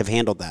United States have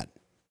handled that?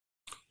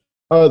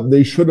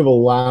 They should have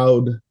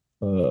allowed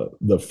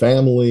the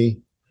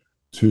family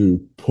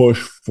to push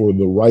for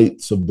the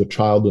rights of the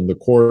child in the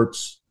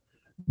courts,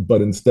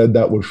 but instead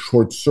that was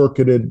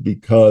short-circuited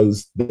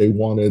because they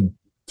wanted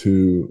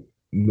to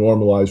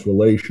normalize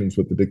relations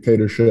with the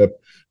dictatorship.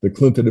 The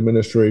Clinton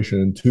administration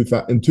in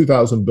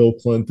 2000, Bill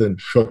Clinton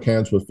shook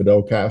hands with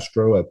Fidel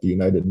Castro at the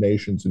United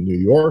Nations in New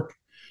York,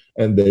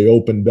 and they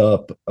opened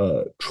up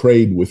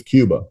trade with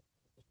Cuba.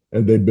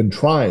 And they'd been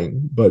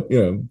trying, but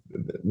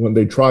when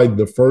they tried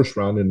the first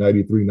round in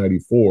 93,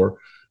 94,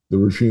 the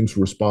regime's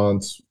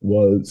response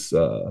was,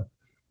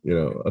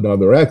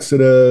 another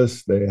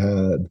exodus. They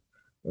had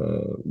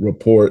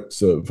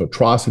reports of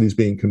atrocities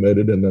being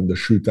committed, and then the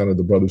shoot down of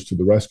the Brothers to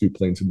the Rescue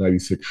planes in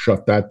 96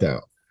 shut that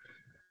down.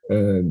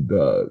 And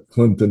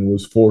Clinton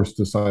was forced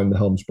to sign the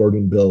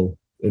Helms-Burton bill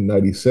in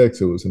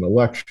 96. It was an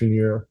election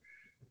year,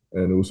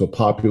 and it was a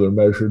popular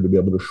measure to be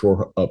able to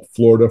shore up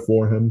Florida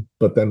for him.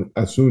 But then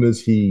as soon as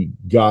he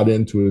got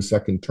into his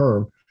second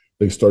term,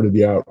 they started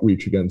the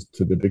outreach against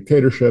the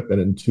dictatorship. And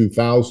in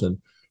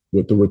 2000,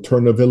 with the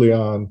return of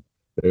Elian,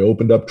 they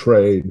opened up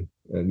trade,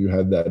 and you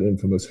had that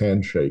infamous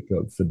handshake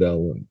of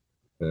Fidel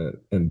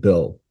and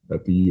Bill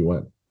at the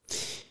UN.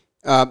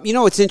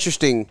 What's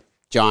interesting,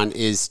 John,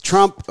 is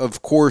Trump,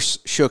 of course,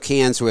 shook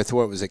hands with,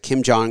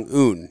 Kim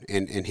Jong-un,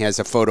 and has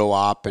a photo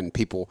op, and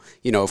people,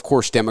 of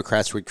course,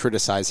 Democrats would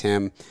criticize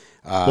him.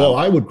 Well,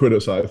 I would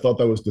criticize. I thought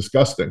that was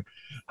disgusting.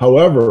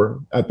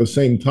 However, at the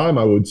same time,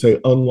 I would say,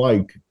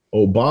 unlike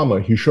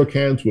Obama, he shook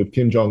hands with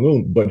Kim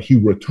Jong-un, but he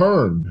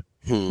returned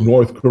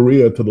North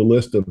Korea to the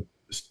list of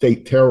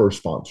state terror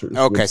sponsors,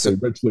 which they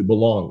richly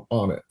belong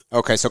on it.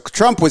 Okay, so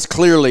Trump was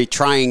clearly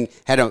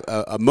had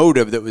a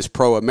motive that was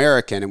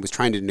pro-American and was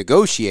trying to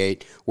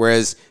negotiate,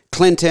 whereas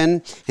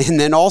Clinton and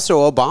then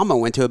also Obama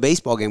went to a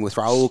baseball game with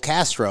Raul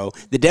Castro.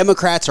 The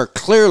Democrats are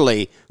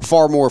clearly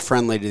far more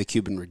friendly to the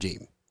Cuban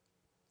regime.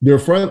 They're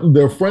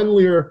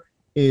friendlier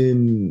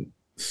in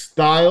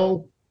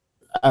style,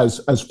 as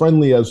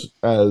friendly as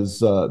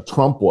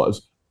Trump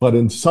was, but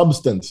in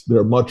substance,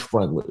 they're much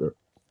friendlier.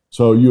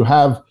 So you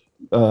have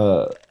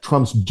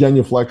Trump's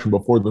genuflection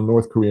before the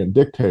North Korean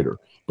dictator,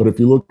 but if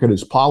you look at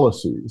his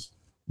policies,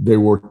 they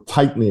were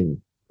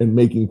tightening and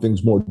making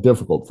things more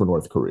difficult for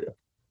North Korea.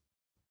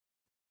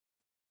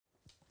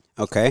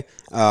 Okay.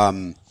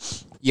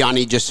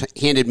 Yanni just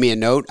handed me a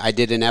note. I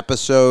did an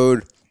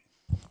episode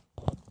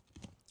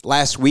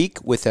last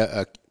week with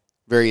a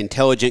very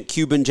intelligent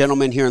Cuban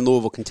gentleman here in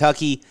Louisville,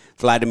 Kentucky,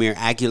 Vladimir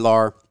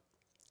Aguilar,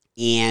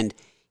 and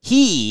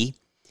he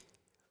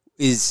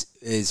is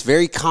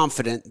very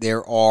confident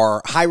there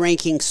are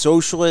high-ranking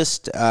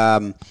socialist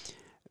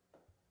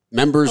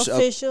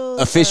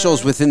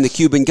officials within the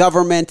Cuban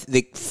government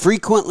that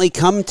frequently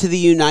come to the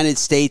United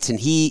States, and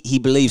he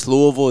believes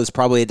Louisville is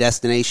probably a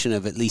destination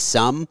of at least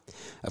some,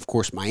 of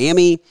course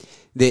Miami,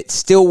 that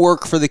still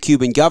work for the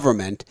Cuban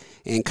government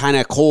and kind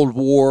of Cold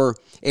War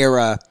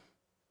era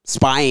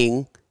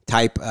spying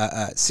type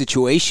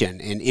situation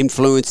and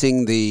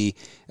influencing the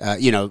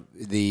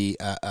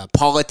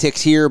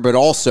politics here, but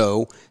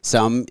also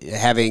some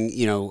having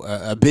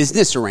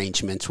business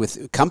arrangements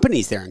with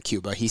companies there in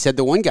Cuba. He said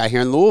the one guy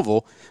here in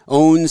Louisville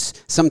owns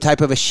some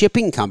type of a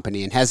shipping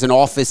company and has an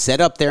office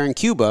set up there in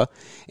Cuba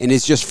and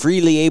is just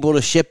freely able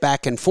to ship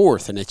back and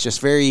forth, and it's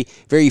just very,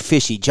 very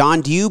fishy.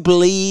 John, do you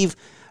believe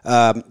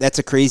that's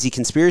a crazy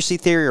conspiracy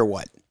theory or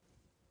what?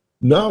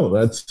 No,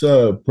 that's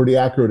a pretty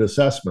accurate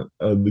assessment.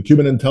 The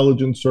Cuban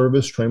intelligence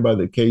service, trained by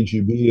the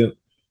KGB,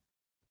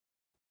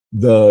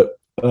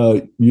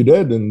 you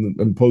did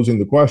in posing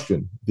the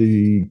question.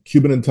 The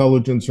Cuban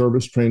intelligence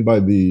service, trained by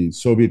the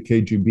Soviet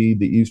KGB,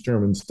 the East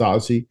German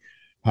Stasi,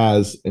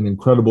 has an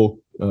incredible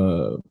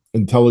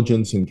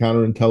intelligence and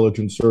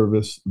counterintelligence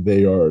service.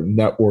 They are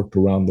networked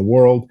around the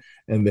world,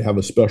 and they have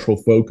a special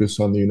focus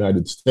on the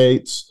United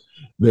States.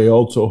 They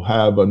also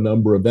have a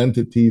number of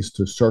entities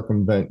to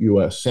circumvent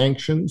U.S.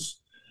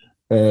 sanctions,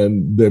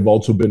 and they've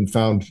also been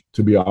found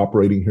to be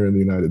operating here in the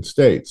United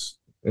States.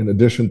 In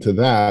addition to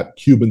that,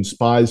 Cuban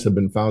spies have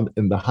been found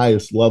in the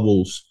highest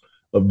levels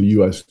of the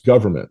U.S.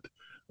 government.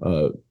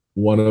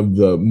 One of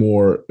the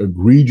more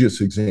egregious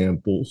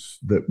examples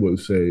that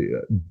was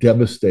had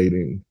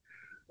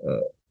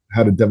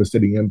a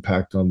devastating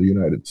impact on the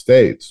United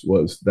States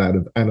was that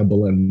of Ana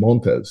Belén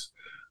Montes.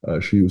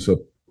 She was a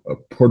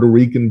Puerto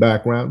Rican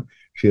background.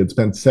 She had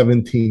spent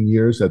 17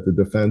 years at the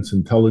Defense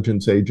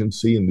Intelligence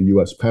Agency in the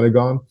U.S.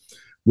 Pentagon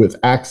with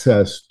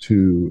access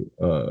to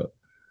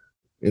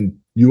in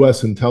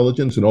U.S.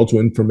 intelligence and also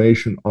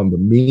information on the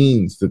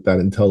means that that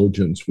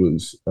intelligence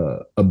was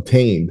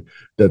obtained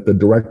that the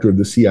director of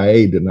the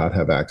CIA did not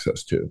have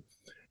access to.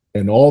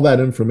 And all that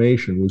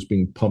information was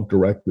being pumped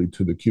directly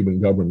to the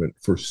Cuban government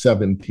for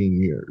 17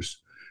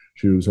 years.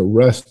 She was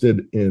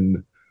arrested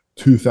in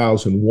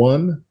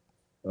 2001,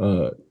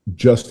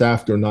 just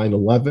after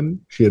 9/11.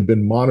 She had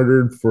been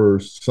monitored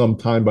for some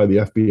time by the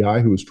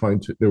FBI, who was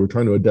they were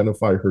trying to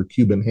identify her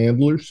Cuban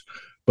handlers.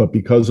 But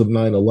because of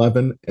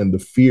 9/11 and the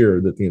fear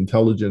that the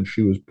intelligence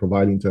she was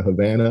providing to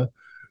Havana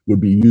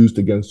would be used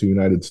against the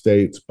United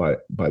States by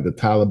the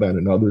Taliban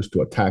and others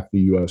to attack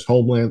the U.S.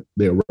 homeland,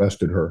 they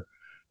arrested her.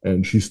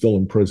 And she's still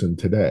in prison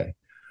today.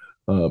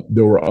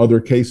 There were other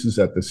cases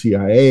at the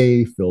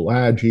CIA, Phil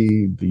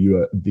Agee,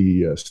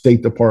 the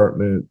State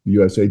Department, the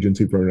U.S.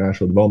 Agency for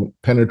International Development,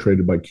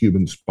 penetrated by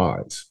Cuban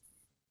spies.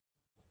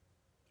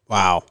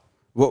 Wow,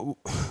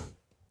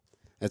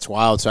 that's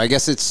wild. So I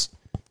guess it's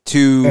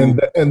to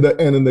and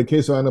in the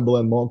case of Ana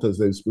Belén Montes,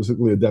 they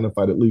specifically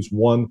identified at least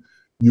one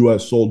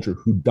U.S. soldier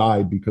who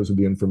died because of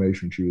the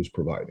information she was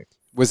providing.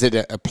 Was it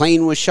a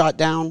plane was shot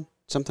down?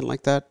 Something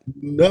like that?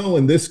 No,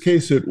 in this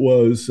case, it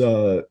was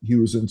he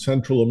was in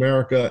Central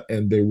America,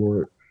 and they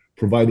were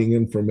providing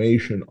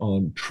information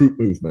on troop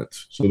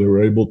movements. So they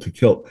were able to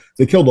kill.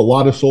 They killed a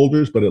lot of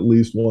soldiers, but at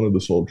least one of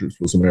the soldiers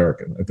was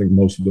American. I think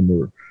most of them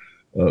were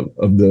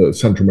of the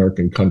Central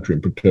American country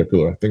in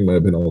particular. I think it might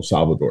have been El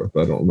Salvador,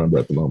 but I don't remember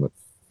at the moment.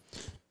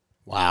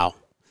 Wow.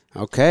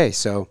 Okay,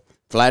 so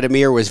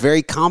Vladimir was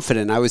very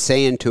confident. I was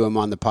saying to him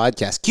on the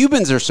podcast,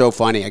 Cubans are so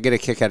funny. I get a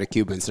kick out of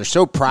Cubans. They're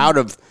so proud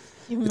of.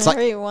 You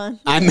married one.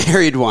 I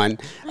married one.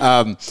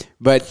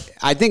 But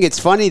I think it's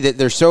funny that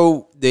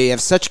they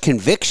have such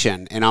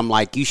conviction. And I'm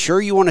like, you sure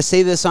you want to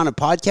say this on a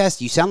podcast?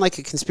 You sound like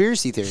a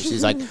conspiracy theorist.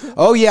 He's like,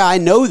 oh yeah, I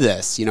know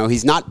this. You know,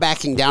 he's not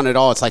backing down at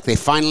all. It's like they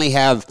finally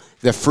have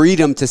the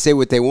freedom to say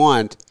what they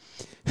want.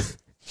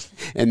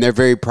 And they're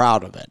very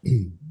proud of it.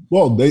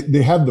 Well,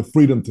 they have the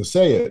freedom to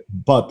say it,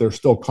 but there's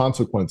still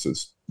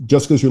consequences.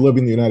 Just because you're living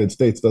in the United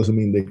States doesn't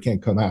mean they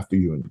can't come after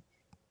you and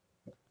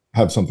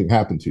have something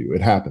happen to you.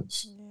 It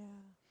happens.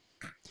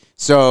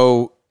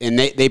 So, and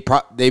they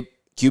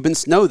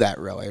Cubans know that,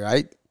 really,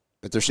 right?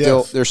 But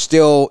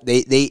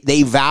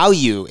they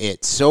value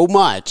it so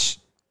much.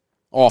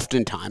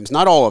 Oftentimes,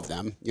 not all of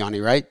them, Yanni,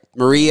 right?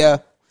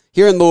 Maria,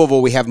 here in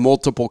Louisville, we have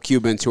multiple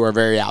Cubans who are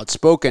very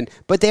outspoken,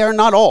 but they are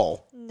not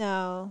all.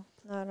 No,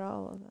 not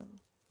all of them.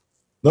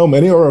 No,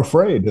 many are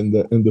afraid, and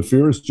the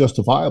fear is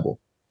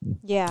justifiable.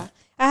 Yeah.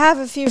 I have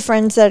a few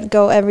friends that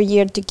go every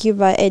year to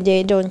Cuba, and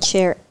they don't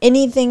share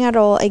anything at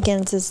all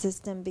against the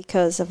system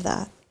because of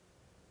that.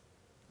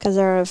 Because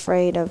they're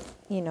afraid of,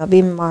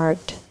 being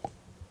marked.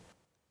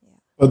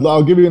 But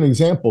I'll give you an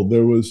example.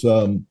 There was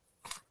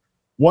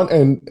one,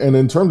 and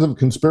in terms of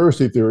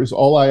conspiracy theories,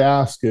 all I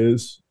ask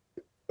is,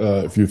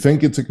 if you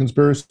think it's a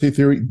conspiracy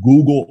theory,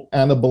 Google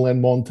Ana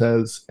Belén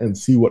Montes and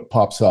see what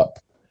pops up.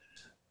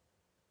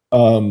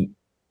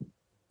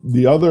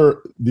 The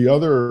other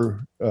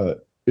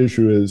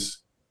issue is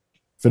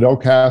Fidel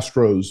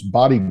Castro's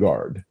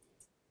bodyguard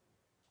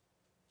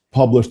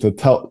published a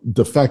tell-all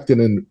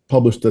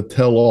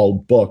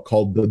book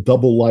called The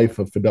Double Life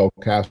of Fidel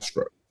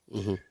Castro.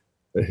 Mm-hmm.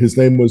 His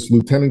name was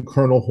Lieutenant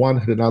Colonel Juan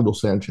Hernando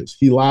Sanchez.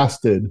 He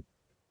lasted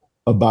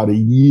about a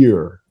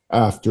year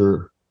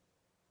after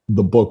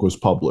the book was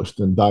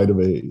published and died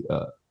of a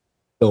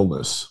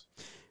illness.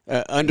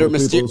 Under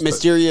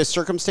mysterious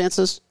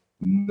circumstances?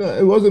 No,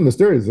 it wasn't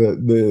mysterious.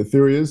 The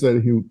theory is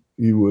that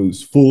he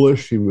was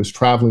foolish. He was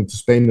traveling to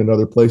Spain and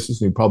other places,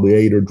 and he probably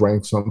ate or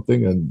drank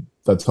something, and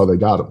that's how they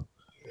got him.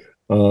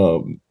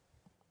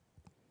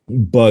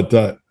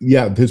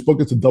 His book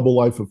is A Double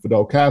Life of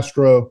Fidel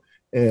Castro,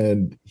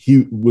 and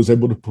he was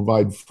able to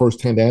provide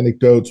firsthand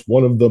anecdotes.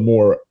 One of the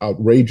more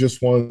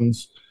outrageous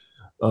ones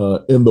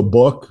in the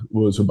book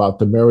was about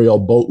the Mariel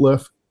boat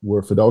lift,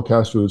 where Fidel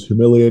Castro was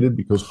humiliated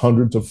because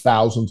hundreds of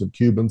thousands of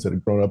Cubans that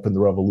had grown up in the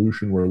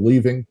revolution were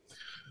leaving.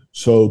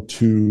 So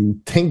to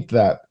taint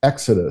that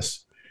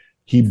exodus,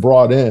 he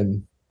brought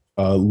in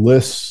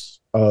lists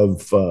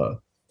of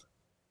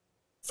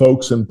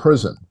folks in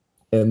prison.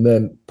 And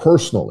then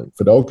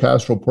Fidel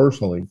Castro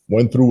personally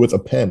went through with a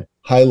pen,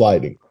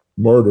 highlighting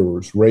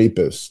murderers,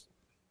 rapists,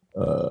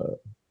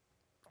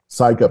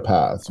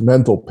 psychopaths,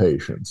 mental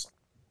patients,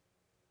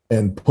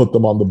 and put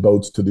them on the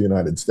boats to the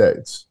United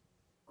States.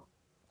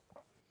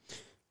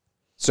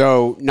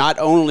 So not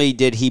only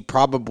did he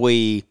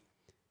probably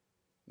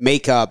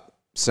make up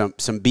some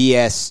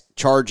BS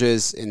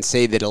charges and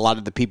say that a lot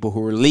of the people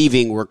who were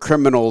leaving were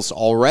criminals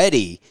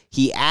already,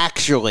 he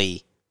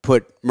actually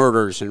put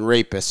murderers and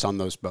rapists on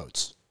those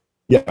boats.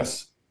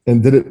 Yes,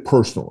 and did it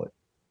personally.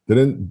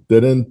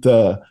 Didn't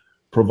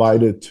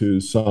provide it to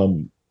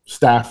some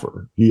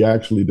staffer. He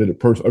actually did it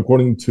personally,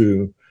 according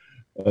to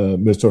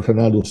Mr.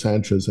 Fernando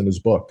Sanchez in his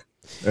book.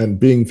 And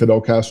being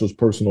Fidel Castro's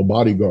personal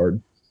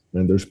bodyguard,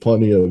 and there's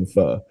plenty of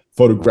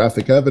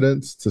photographic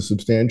evidence to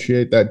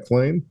substantiate that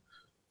claim,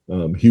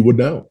 he would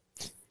know.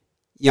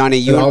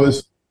 Yanni,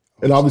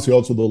 and obviously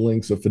also the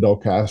links of Fidel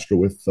Castro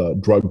with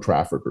drug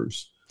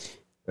traffickers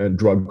and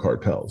drug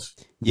cartels.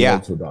 He Yeah.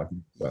 also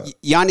documents that.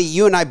 Yanni,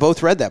 you and I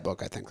both read that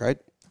book, I think, right?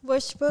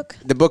 Which book?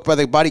 The book by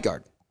the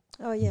bodyguard.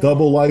 Oh yeah.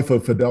 Double Life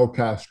of Fidel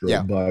Castro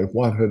Yeah. by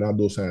Juan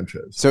Hernando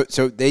Sanchez.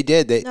 So they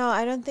did. No,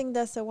 I don't think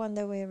that's the one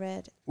that we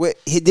read. Wait,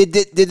 did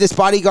this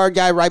bodyguard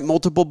guy write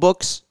multiple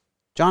books,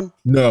 John?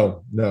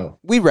 No.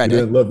 We read He it.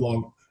 didn't live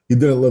long. He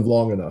didn't live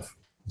long enough.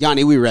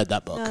 Yanni, we read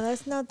that book. No,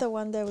 that's not the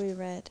one that we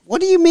read.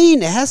 What do you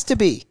mean? It has to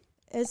be.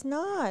 It's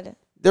not.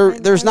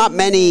 There's I not read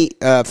many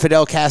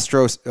Fidel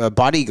Castro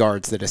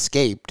bodyguards that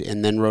escaped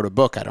and then wrote a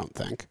book, I don't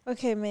think.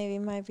 Okay, maybe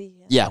it might be.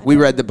 Yeah, I we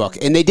don't read the book.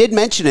 And they did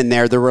mention in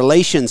there the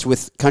relations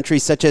with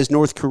countries such as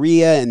North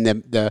Korea and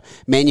the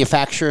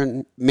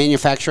manufacturing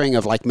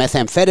of like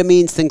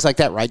methamphetamines, things like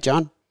that, right,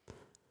 John?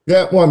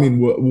 Yeah, well, I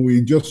mean,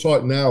 we just saw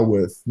it now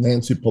with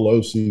Nancy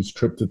Pelosi's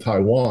trip to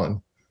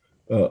Taiwan.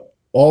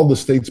 All the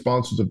state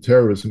sponsors of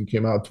terrorism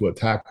came out to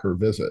attack her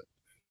visit.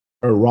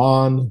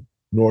 Iran,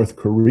 North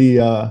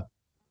Korea,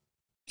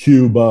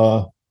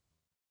 Cuba,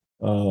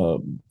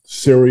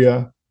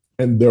 Syria,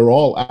 and they're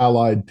all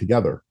allied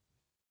together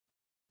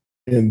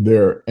in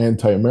their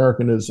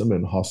anti-Americanism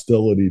and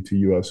hostility to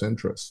U.S.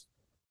 interests.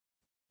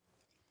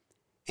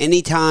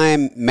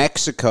 Anytime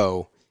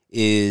Mexico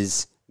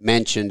is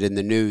mentioned in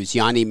the news,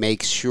 Yanni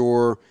makes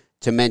sure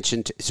to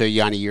mention. So,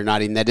 Yanni, you're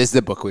nodding. That is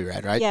the book we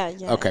read, right? Yeah.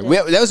 Okay,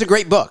 that was a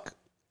great book.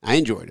 I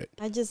enjoyed it.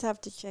 I just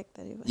have to check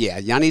that it was. Yeah,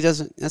 Yanni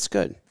doesn't. That's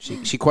good.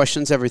 She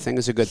questions everything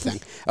is a good thing.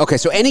 Okay,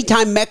 so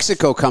anytime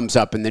Mexico comes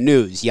up in the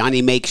news,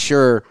 Yanni makes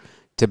sure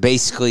to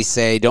basically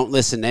say, "Don't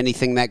listen to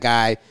anything that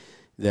guy,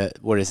 the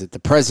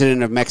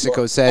president of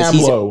Mexico says."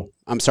 AMLO.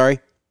 I'm sorry,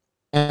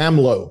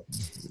 AMLO.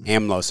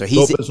 So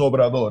he's López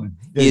Obrador.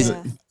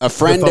 a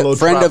friend fellow of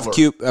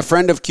traveler. A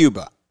friend of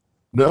Cuba.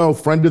 No,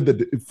 friend of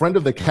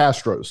the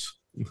Castros.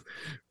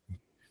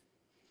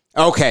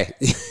 Okay.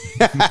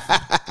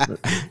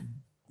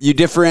 You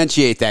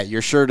differentiate that.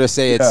 You're sure to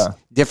say it's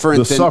different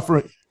The than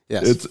suffering.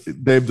 Yes.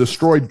 They've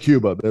destroyed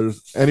Cuba.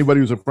 There's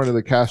anybody who's a friend of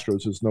the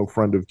Castros is no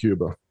friend of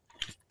Cuba.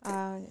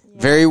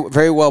 Very,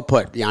 very well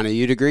put, Yanni.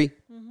 You'd agree?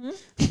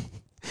 Mm-hmm.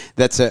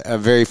 That's a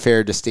very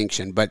fair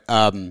distinction. But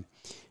do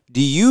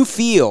you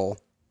feel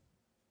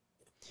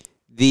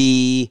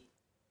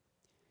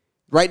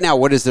right now,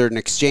 what is there an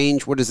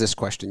exchange? What is this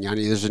question,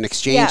 Yanni? There's an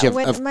exchange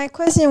of my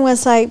question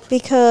was like,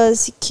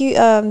 because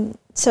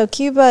so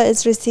Cuba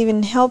is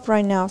receiving help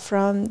right now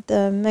from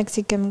the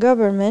Mexican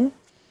government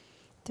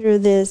through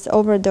this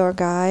Obrador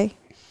guy.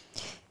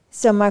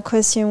 So my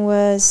question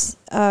was,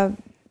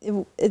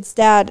 is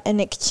that an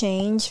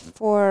exchange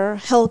for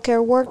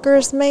healthcare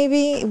workers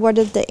maybe? What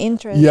is the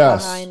interest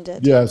behind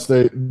it? Yes,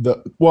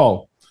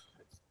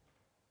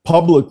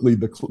 publicly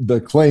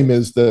the claim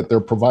is that they're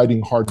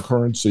providing hard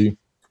currency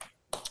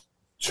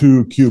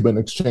to Cuba in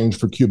exchange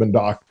for Cuban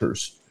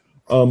doctors.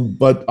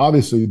 But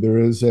obviously there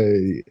is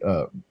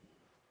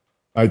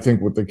I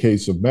think with the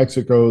case of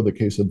Mexico, the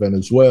case of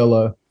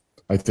Venezuela,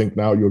 I think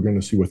now you're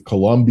going to see with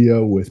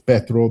Colombia, with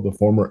Petro, the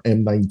former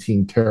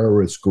M19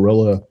 terrorist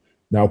guerrilla,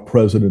 now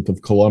president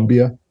of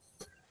Colombia,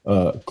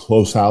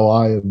 close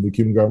ally of the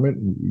Cuban government.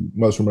 You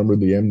must remember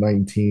the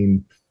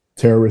M19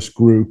 terrorist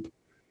group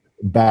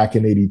back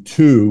in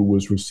 1982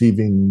 was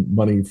receiving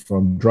money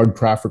from drug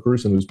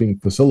traffickers and was being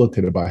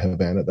facilitated by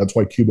Havana. That's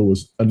why Cuba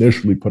was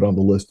initially put on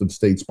the list of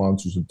state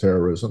sponsors of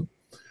terrorism.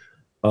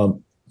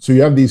 So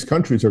you have these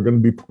countries that are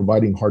going to be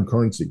providing hard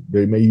currency.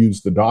 They may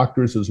use the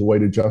doctors as a way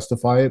to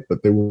justify it,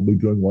 but they will be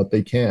doing what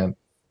they can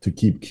to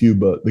keep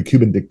the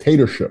Cuban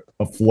dictatorship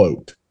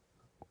afloat.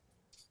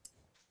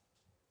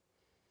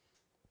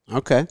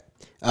 Okay.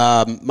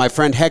 My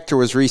friend Hector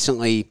was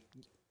recently,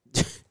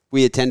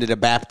 we attended a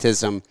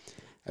baptism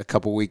a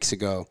couple weeks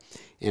ago,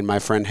 and my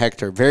friend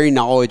Hector, very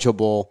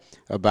knowledgeable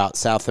about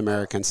South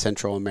American,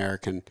 Central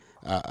American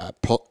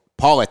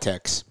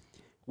politics,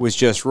 was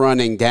just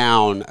running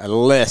down a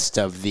list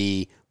of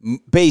the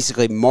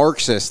basically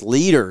Marxist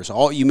leaders.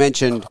 All you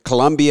mentioned,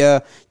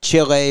 Colombia,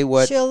 Chile.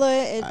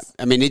 Chile.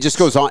 I mean, it just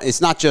goes on. It's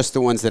not just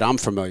the ones that I'm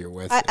familiar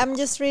with. I'm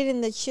just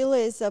reading that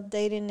Chile is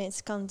updating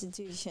its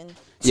constitution.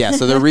 Yeah,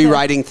 so they're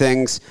rewriting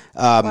things.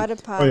 What a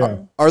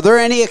problem. Are there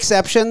any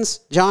exceptions,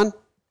 John?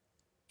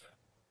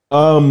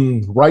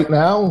 Right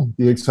now,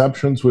 the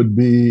exceptions would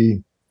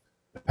be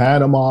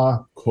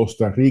Panama,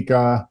 Costa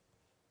Rica,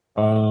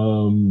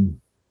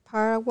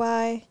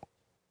 Paraguay,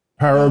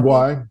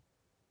 Uruguay,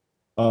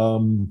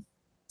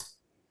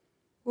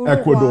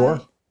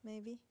 Ecuador,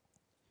 maybe.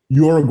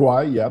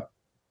 Uruguay, yep.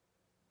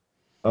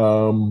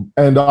 And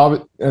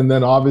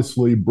then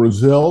obviously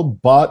Brazil,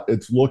 but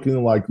it's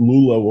looking like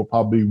Lula will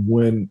probably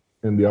win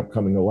in the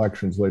upcoming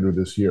elections later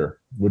this year,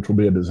 which will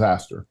be a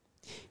disaster.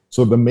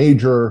 So the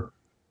major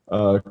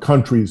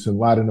countries in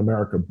Latin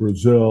America,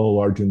 Brazil,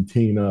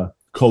 Argentina,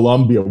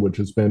 Colombia, which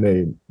has been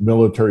a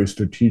military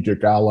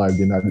strategic ally of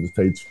the United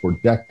States for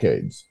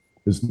decades,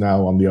 is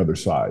now on the other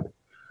side.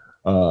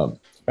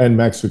 And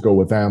Mexico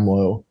with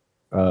AMLO,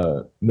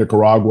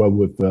 Nicaragua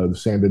with the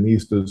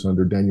Sandinistas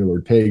under Daniel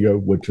Ortega,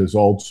 which is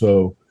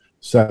also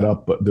set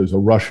up. There's a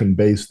Russian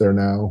base there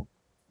now,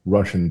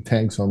 Russian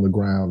tanks on the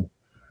ground.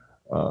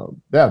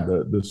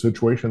 the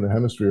situation in the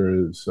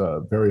hemisphere is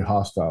very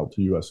hostile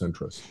to U.S.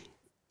 interests.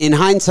 In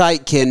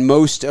hindsight, can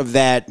most of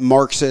that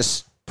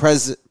Marxist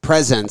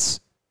presence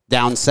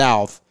down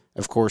south,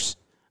 of course,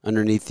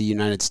 underneath the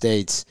United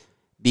States,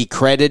 be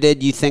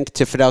credited, you think,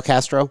 to Fidel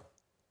Castro?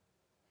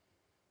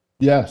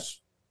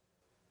 Yes.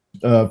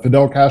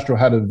 Fidel Castro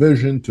had a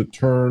vision to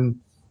turn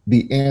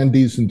the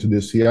Andes into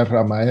the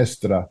Sierra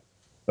Maestra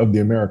of the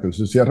Americas.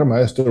 The Sierra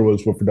Maestra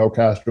was what Fidel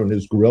Castro and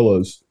his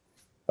guerrillas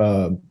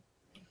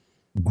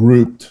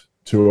grouped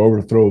to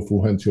overthrow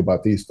Fulgencio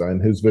Batista,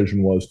 and his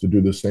vision was to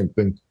do the same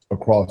thing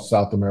across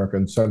South America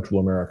and Central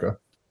America.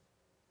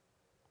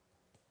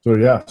 So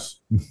yes.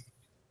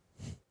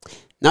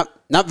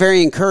 Not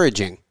very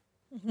encouraging.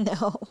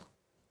 No.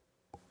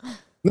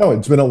 No,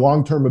 it's been a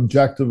long-term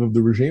objective of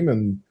the regime,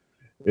 and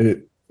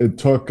it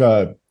took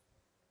it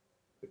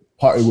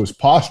was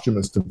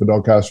posthumous to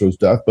Fidel Castro's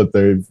death, but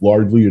they've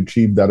largely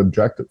achieved that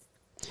objective.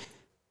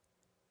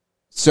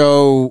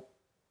 So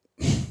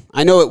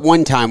I know at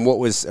one time what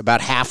was about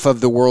half of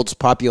the world's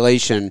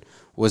population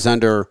was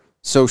under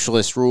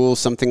socialist rule,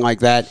 something like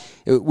that.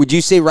 Would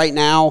you say right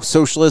now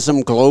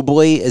socialism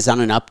globally is on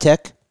an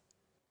uptick?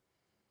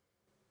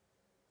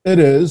 It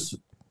is,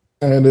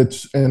 and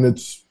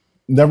it's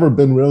never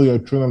been really a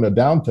trend on a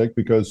downtick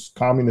because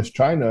communist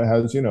China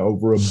has,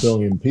 over 1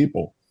 billion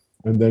people.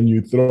 And then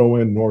you throw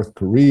in North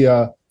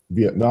Korea,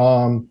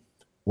 Vietnam,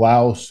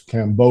 Laos,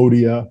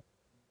 Cambodia,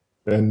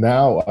 and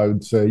now I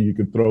would say you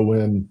could throw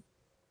in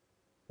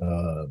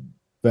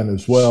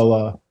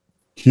Venezuela,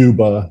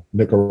 Cuba,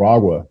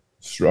 Nicaragua,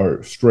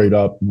 straight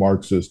up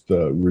Marxist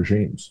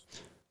regimes.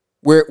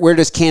 Where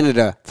does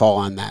Canada fall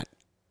on that?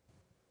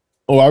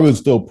 Oh, I would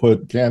still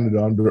put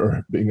Canada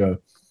under being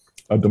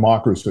a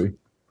democracy.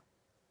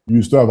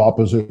 You still have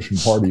opposition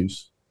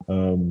parties.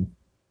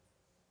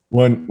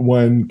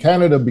 When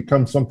Canada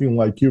becomes something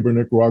like Cuba or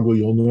Nicaragua,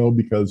 you'll know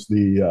because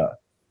the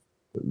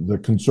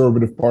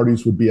conservative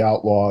parties would be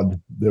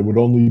outlawed. There would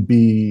only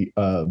be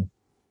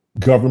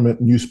government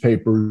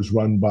newspapers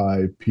run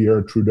by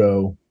Pierre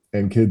Trudeau,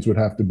 and kids would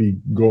have to be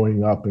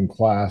growing up in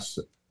class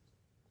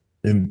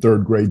in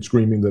third grade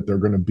screaming that they're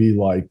going to be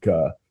like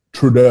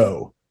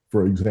Trudeau,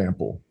 for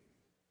example.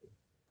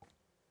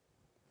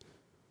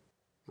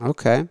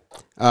 Okay.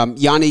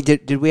 Yanni,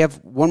 did we have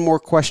one more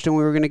question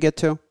we were going to get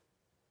to?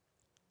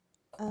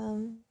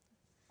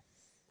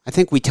 I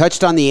think we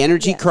touched on the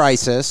energy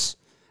crisis.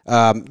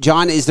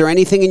 John, is there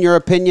anything in your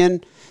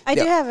opinion? I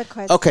do have a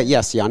question. Okay,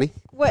 yes, Yanni.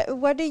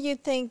 What do you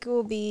think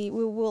we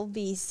will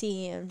be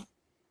seeing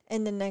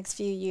in the next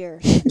few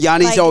years?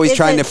 Yanni's always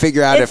trying to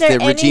figure out if the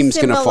regime's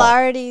going to fall.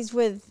 Similarities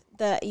with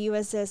the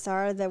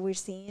USSR that we're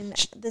seeing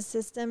the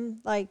system,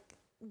 like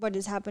what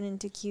is happening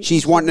to Cuba?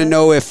 She's wanting to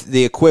know if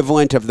the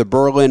equivalent of the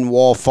Berlin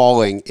Wall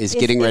falling is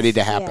getting ready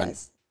to happen.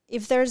 Yes.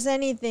 If there's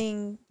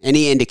anything.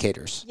 Any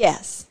indicators?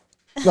 Yes.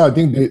 No, I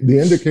think the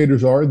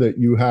indicators are that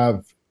you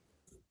have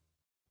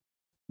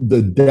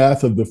the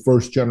death of the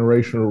first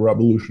generation of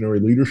revolutionary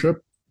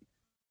leadership.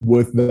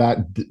 With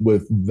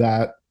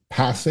that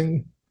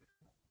passing,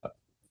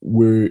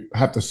 we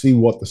have to see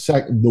what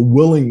the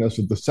willingness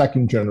of the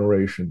second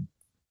generation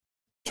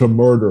to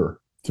murder,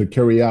 to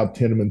carry out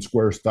Tiananmen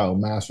Square style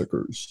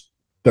massacres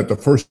that the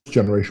first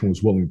generation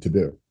was willing to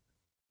do.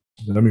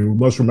 I mean, we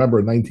must remember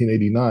in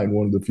 1989,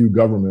 one of the few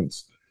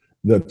governments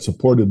that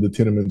supported the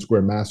Tiananmen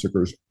Square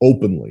massacres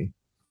openly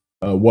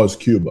was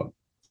Cuba.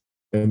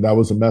 And that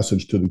was a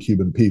message to the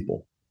Cuban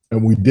people.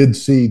 And we did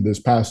see this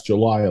past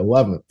July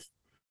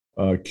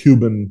 11th,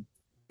 Cuban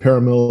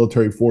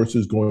paramilitary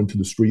forces going to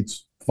the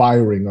streets,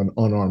 firing on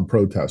unarmed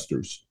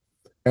protesters.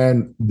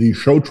 And the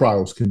show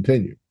trials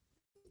continue.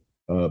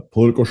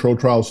 Political show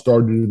trials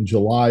started in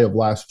July of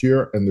last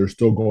year, and they're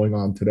still going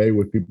on today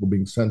with people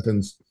being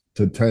sentenced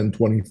to 10,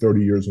 20,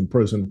 30 years in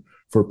prison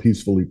for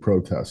peacefully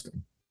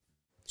protesting.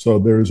 So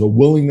there's a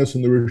willingness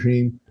in the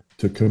regime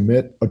to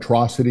commit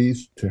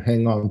atrocities, to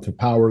hang on to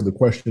power. The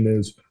question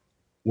is,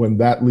 when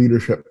that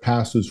leadership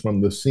passes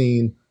from the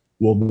scene,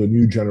 will the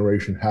new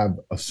generation have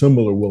a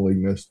similar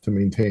willingness to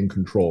maintain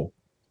control?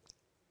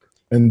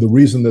 And the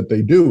reason that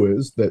they do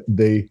is that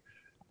they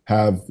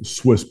have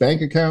Swiss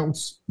bank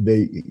accounts.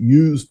 They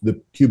use the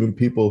Cuban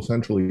people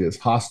essentially as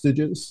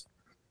hostages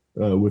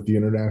with the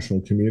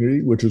international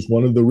community, which is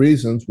one of the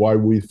reasons why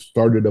we've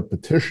started a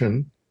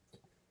petition.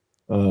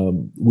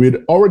 We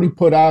had already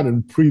put out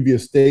in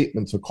previous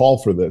statements a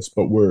call for this,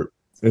 but we're,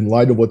 in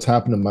light of what's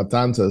happened in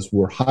Matanzas,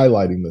 we're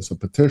highlighting this, a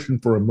petition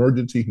for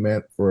emergency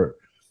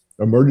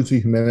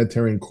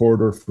humanitarian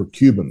corridor for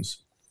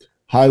Cubans,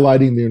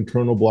 highlighting the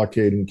internal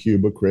blockade in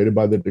Cuba created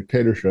by the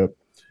dictatorship,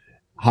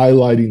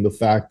 highlighting the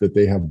fact that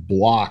they have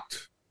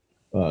blocked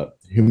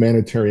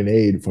humanitarian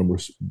aid from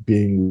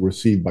being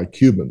received by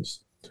Cubans.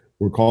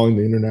 We're calling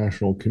the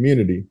international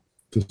community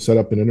to set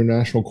up an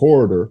international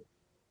corridor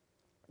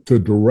to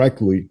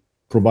directly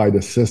provide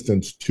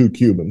assistance to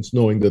Cubans,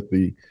 knowing that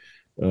the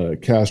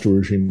Castro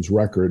regime's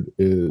record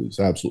is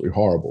absolutely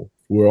horrible.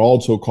 We're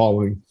also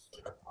calling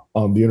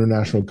on the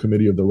International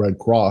Committee of the Red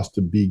Cross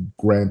to be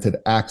granted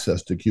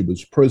access to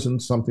Cuba's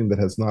prisons, something that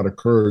has not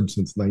occurred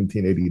since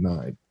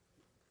 1989.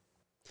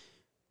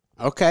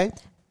 Okay.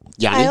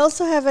 Yanni? I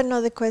also have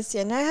another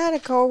question. I had a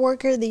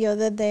coworker the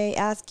other day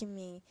asking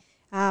me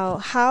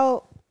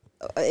how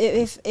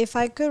if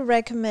I could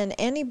recommend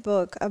any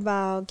book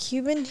about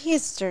Cuban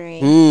history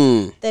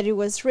that it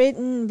was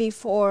written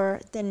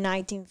before the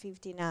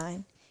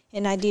 1959,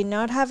 and I did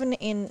not have an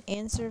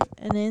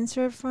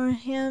answer from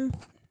him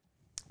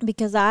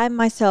because I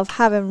myself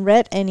haven't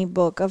read any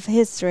book of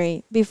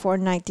history before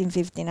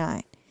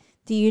 1959.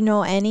 Do you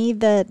know any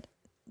that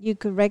you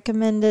could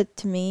recommend it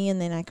to me,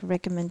 and then I could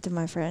recommend to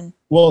my friend?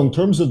 Well, in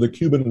terms of the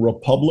Cuban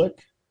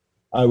Republic,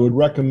 I would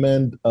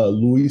recommend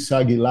Luis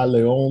Aguilar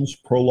León's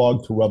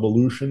Prologue to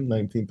Revolution,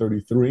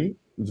 1933.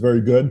 It's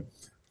very good.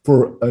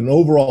 For an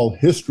overall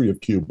history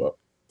of Cuba,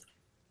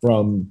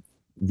 from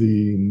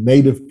the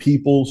native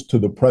peoples to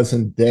the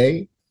present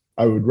day,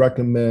 I would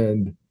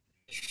recommend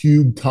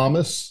Hugh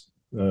Thomas,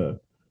 a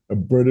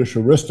British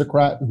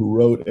aristocrat who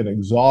wrote an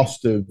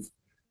exhaustive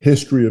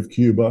history of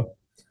Cuba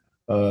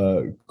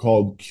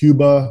called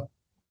Cuba,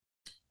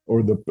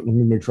 or let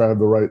me make sure I have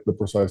the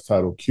precise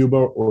title, Cuba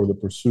or the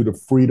Pursuit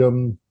of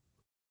Freedom,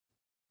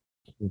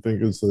 I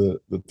think is the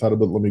title,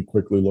 but let me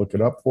quickly look it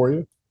up for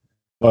you.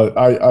 But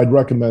I'd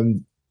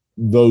recommend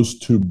those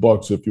two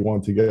books if you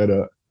want to get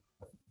a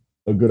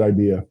good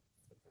idea.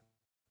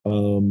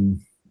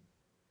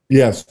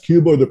 Yes,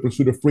 Cuba or the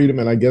Pursuit of Freedom,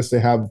 and I guess they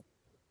have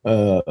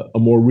a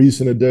more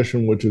recent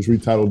edition, which is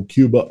retitled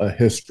Cuba, A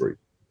History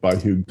by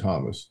Hugh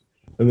Thomas.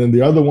 And then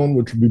the other one,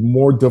 which would be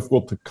more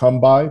difficult to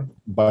come by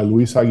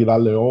Luis Aguilar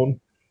León,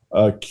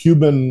 a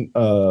Cuban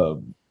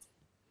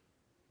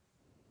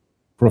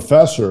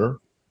professor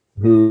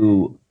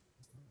who,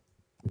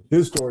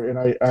 his story, and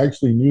I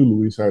actually knew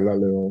Luis Aguilar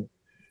León.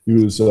 He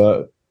was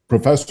a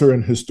professor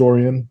and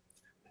historian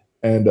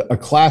and a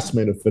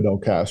classmate of Fidel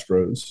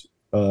Castro's.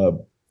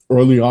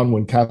 Early on,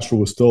 when Castro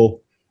was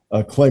still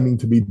claiming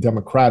to be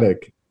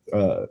democratic,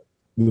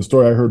 the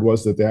story I heard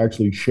was that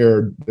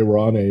they were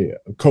on a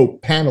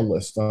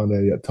co-panelist on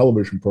a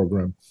television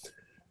program,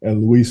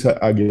 and Luis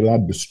Aguilar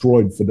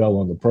destroyed Fidel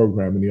on the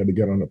program, and he had to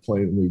get on a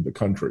plane and leave the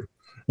country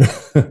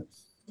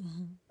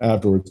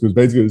afterwards. Because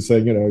basically it's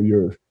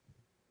saying,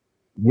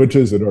 which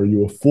is it? Are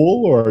you a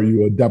fool or are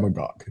you a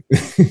demagogue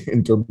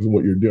in terms of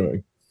what you're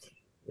doing?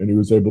 And he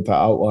was able to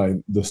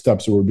outline the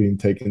steps that were being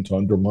taken to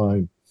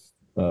undermine.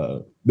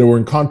 They were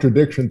in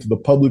contradiction to the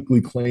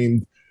publicly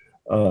claimed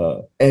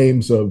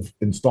aims of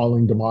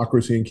installing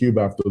democracy in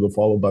Cuba after the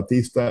fall of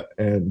Batista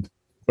and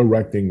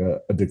erecting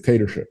a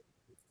dictatorship.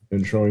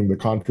 And showing the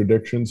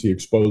contradictions, he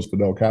exposed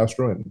Fidel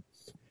Castro, and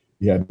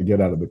he had to get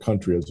out of the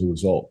country as a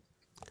result.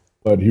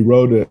 But he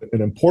wrote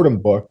an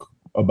important book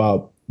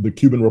about the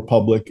Cuban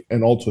Republic,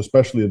 and also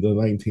especially the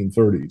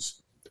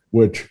 1930s,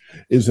 which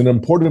is an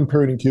important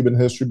period in Cuban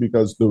history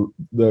because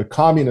the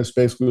communists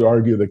basically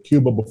argue that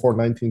Cuba before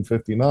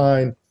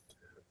 1959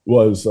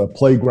 was a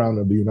playground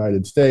of the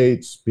United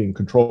States, being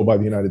controlled by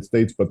the United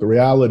States. But the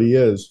reality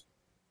is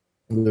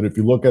that if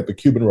you look at the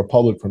Cuban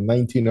Republic from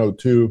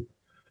 1902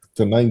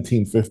 to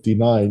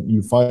 1959,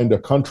 you find a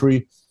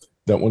country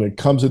that when it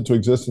comes into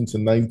existence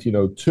in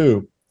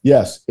 1902,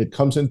 yes, it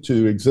comes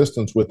into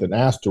existence with an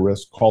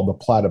asterisk called the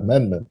Platt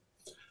Amendment,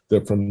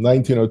 that from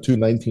 1902 to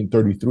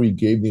 1933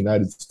 gave the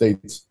United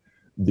States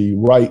the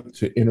right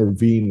to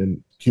intervene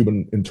in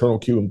internal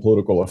Cuban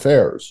political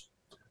affairs.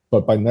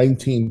 But by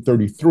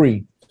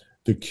 1933,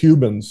 the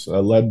Cubans,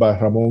 led by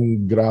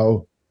Ramon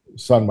Grau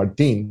San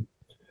Martin,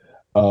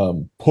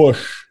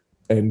 push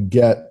and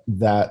get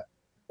that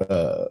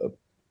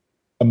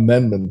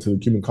amendment to the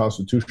Cuban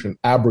Constitution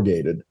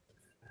abrogated.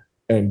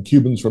 And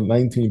Cubans from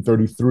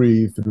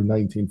 1933 through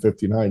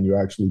 1959, you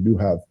actually do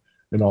have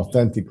an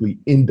authentically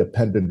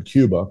independent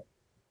Cuba,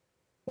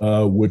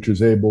 which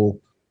is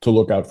able to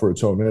look out for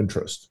its own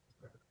interest.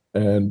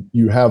 And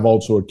you have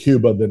also a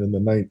Cuba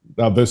that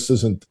now this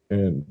isn't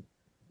in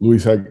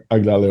Luis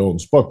Aguilar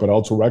León's book, but I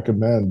also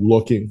recommend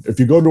looking, if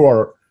you go to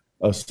our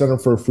Center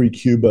for Free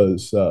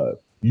Cuba's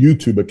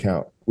YouTube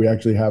account, we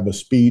actually have a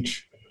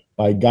speech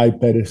by Guy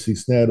Perez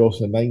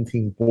Cisneros in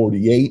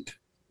 1948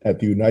 at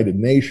the United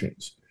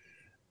Nations,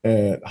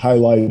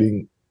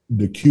 highlighting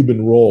the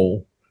Cuban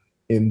role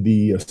in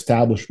the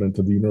establishment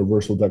of the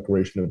Universal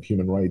Declaration of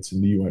Human Rights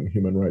in the UN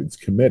Human Rights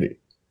Committee.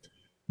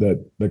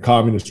 That the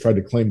communists tried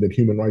to claim that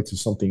human rights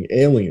is something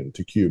alien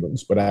to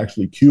Cubans, but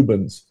actually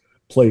Cubans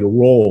played a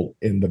role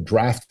in the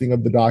drafting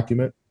of the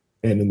document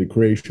and in the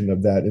creation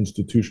of that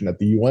institution at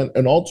the UN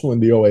and also in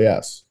the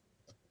OAS,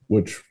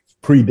 which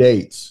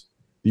predates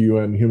the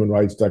UN Human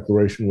Rights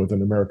Declaration with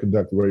an American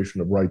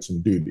Declaration of Rights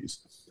and Duties.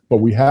 But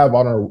we have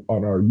on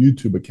our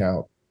YouTube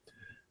account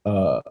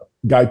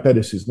Guy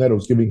Perez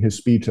Cisneros giving his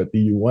speech at the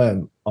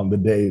UN on the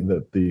day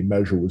that the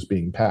measure was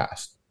being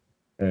passed,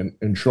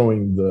 and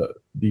showing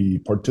the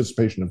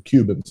participation of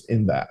Cubans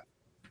in that.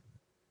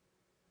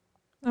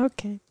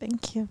 Okay,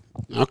 thank you.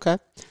 Okay.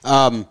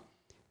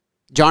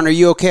 John, are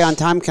you okay on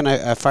time? Can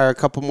I fire a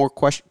couple more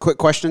quick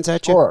questions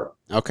at you? Sure.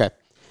 Okay.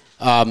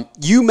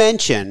 You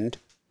mentioned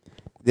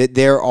that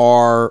there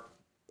are,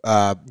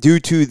 due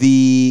to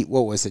the,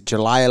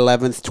 July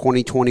 11th,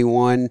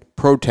 2021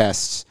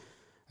 protests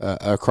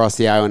across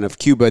the island of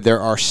Cuba, there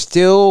are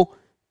still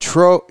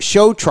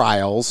show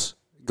trials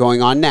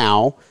going on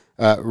now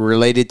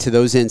related to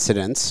those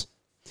incidents.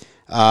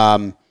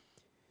 The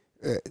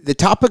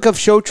topic of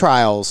show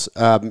trials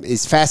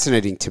is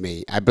fascinating to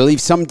me. I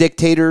believe some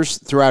dictators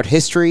throughout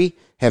history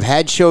have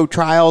had show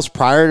trials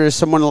prior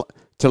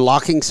to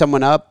locking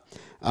someone up.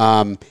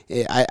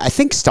 I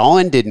think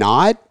Stalin did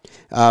not.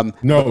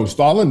 No,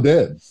 Stalin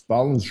did.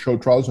 Stalin's show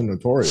trials are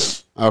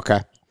notorious.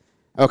 Okay.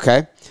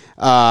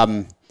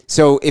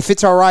 So if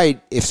it's all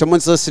right, if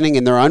someone's listening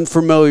and they're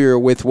unfamiliar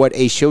with what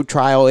a show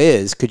trial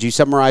is, could you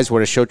summarize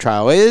what a show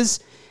trial is,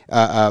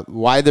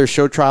 why there's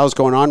show trials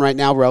going on right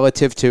now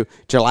relative to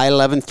July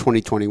 11th,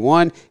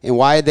 2021, and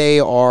why they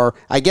are,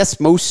 I guess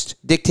most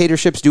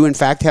dictatorships do in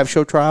fact have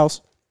show trials?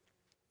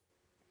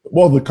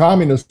 Well, the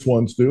communist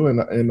ones do,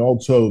 and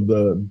also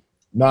the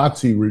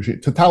Nazi regime,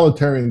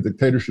 totalitarian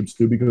dictatorships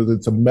do, because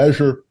it's a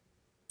measure.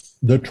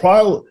 The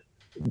trial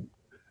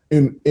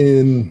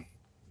in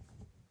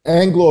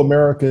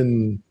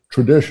Anglo-American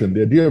tradition,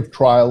 the idea of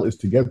trial is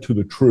to get to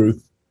the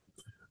truth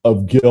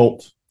of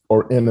guilt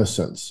or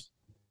innocence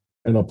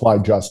and apply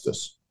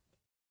justice.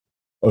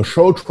 A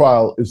show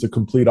trial is the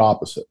complete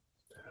opposite.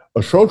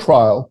 A show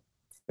trial,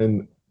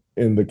 in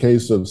the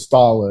case of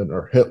Stalin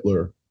or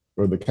Hitler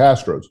or the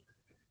Castros,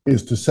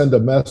 is to send a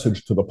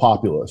message to the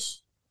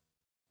populace.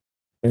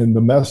 And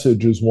the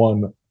message is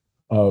one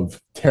of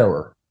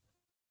terror.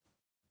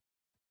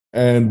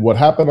 And what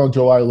happened on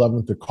July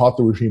 11th, it caught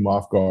the regime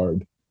off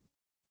guard,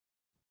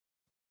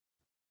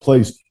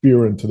 placed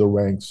fear into the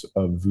ranks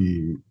of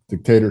the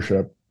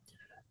dictatorship.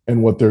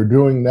 And what they're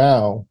doing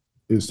now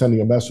is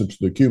sending a message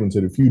to the Cubans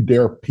that if you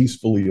dare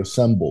peacefully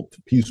assemble,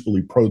 to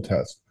peacefully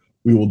protest,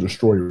 we will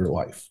destroy your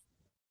life.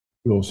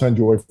 We will send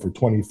you away for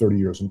 20, 30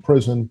 years in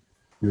prison.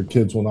 Your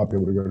kids will not be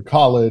able to go to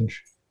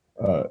college.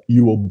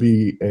 You will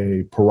be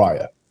a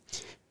pariah.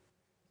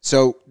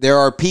 So there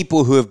are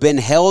people who have been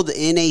held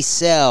in a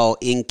cell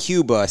in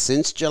Cuba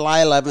since July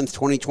 11th,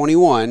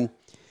 2021,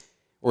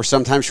 or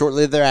sometime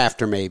shortly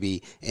thereafter,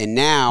 maybe. And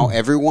now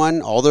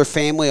everyone, all their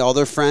family, all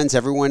their friends,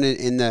 everyone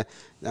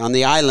on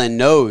the island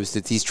knows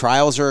that these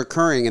trials are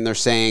occurring, and they're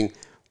saying,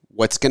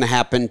 what's going to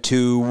happen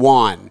to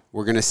Juan?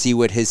 We're going to see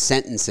what his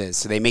sentence is.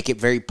 So they make it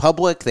very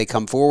public. They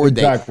come forward.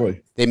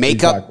 Exactly. They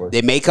make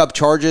up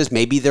charges.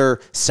 Maybe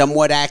they're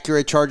somewhat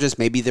accurate charges.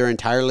 Maybe they're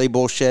entirely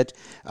bullshit.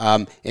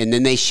 And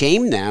then they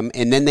shame them.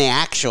 And then they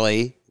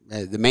actually,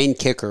 the main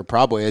kicker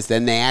probably is,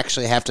 then they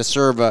actually have to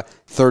serve a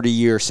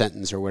 30-year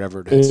sentence or whatever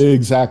it is.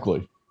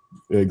 Exactly.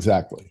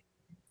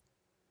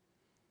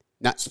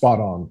 Spot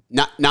on.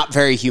 Not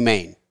very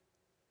humane.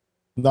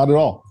 Not at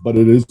all, but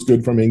it is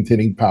good for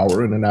maintaining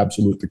power in an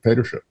absolute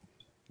dictatorship.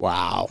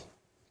 Wow.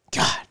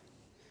 God,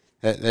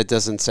 that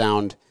does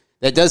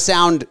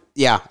sound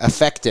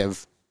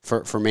effective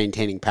for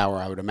maintaining power,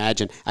 I would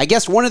imagine. I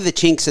guess one of the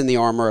chinks in the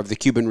armor of the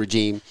Cuban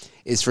regime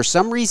is for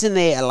some reason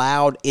they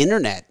allowed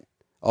internet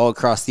all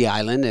across the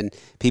island, and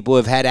people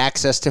have had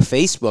access to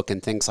Facebook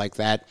and things like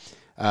that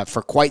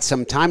for quite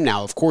some time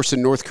now. Of course,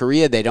 in North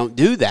Korea, they don't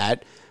do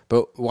that,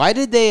 but why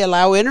did they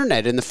allow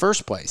internet in the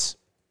first place?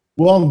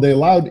 Well, they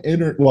allowed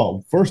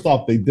first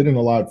off, they didn't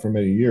allow it for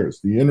many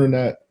years. The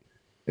internet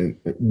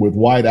with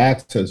wide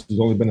access has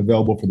only been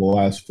available for the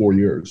last 4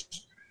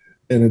 years.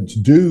 And it's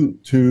due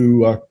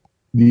to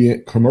the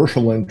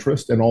commercial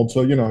interest, and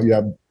also, you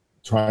have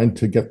trying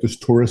to get this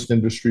tourist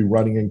industry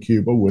running in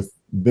Cuba with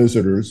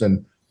visitors,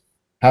 and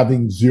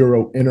having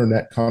zero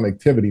internet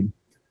connectivity,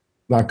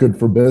 not good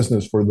for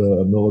business for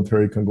the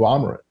military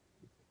conglomerate.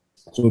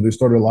 So they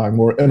started allowing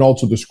more, and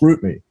also the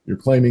scrutiny. You're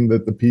claiming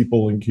that the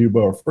people in Cuba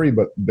are free,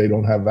 but they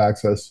don't have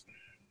access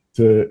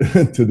to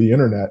to the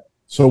internet.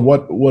 So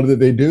what did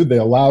they do? They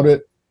allowed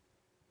it.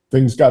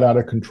 Things got out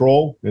of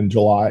control in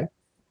July.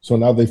 So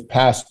now they've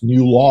passed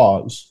new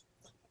laws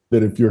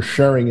that if you're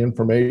sharing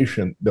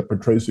information that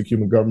portrays the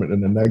Cuban government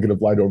in a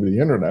negative light over the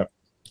internet,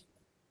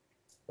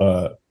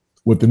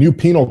 with the new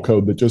penal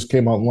code that just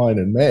came online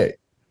in May,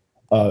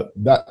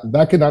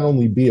 that can not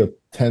only be a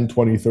 10,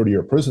 20,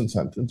 30-year prison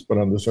sentence, but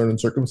under certain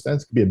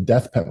circumstances, it could be a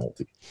death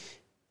penalty.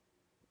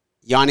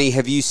 Yanni,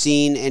 have you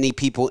seen any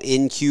people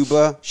in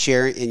Cuba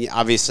sharing? And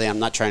obviously, I'm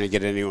not trying to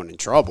get anyone in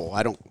trouble.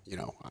 I don't,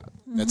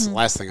 that's the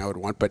last thing I would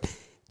want. But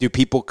do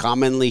people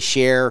commonly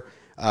share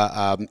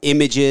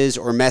images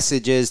or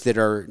messages that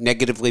are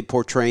negatively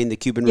portraying the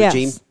Cuban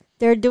regime? Yes,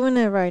 they're doing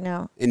it right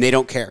now. And they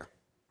don't care?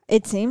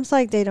 It seems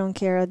like they don't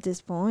care at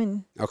this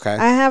point. Okay.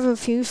 I have a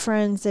few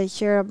friends that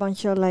share a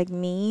bunch of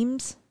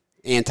memes.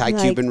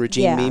 Anti-Cuban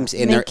regime memes.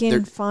 And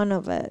they're fun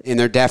of it. And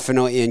they're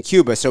definitely in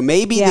Cuba. So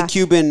maybe the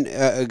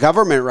Cuban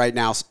government right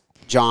now,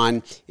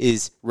 John,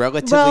 is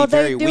relatively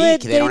very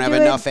weak. They don't have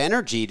enough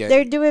energy to...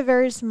 They do it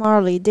very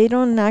smartly. They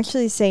don't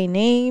actually say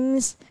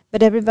names,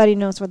 but everybody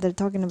knows what they're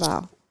talking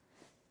about.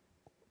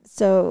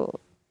 So,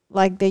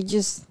 they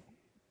just,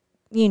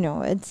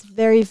 it's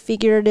very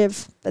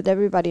figurative, but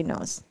everybody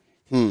knows.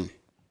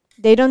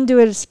 They don't do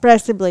it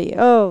expressively.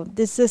 Oh,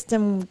 this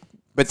system.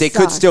 But they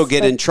could still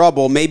get in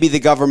trouble. Maybe the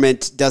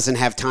government doesn't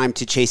have time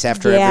to chase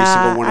after every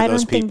single one of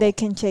those people. I don't think they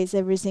can chase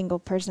every single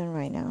person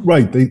right now.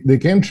 Right. They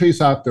can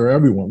chase after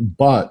everyone,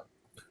 but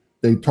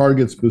they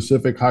target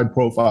specific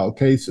high-profile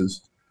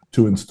cases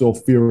to instill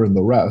fear in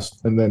the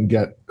rest and then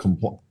get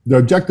their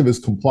objective is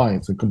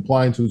compliance, and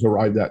compliance is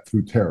arrived at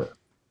through terror,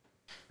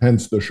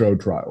 hence the show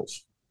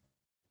trials.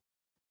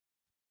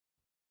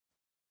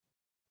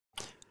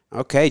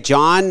 Okay,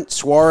 John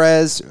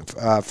Suarez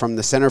from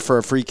the Center for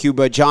a Free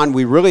Cuba. John,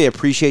 we really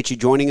appreciate you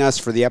joining us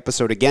for the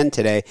episode again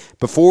today.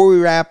 Before we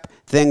wrap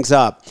things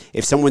up,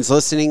 if someone's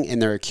listening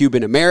and they're a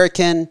Cuban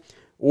American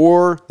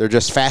or they're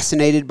just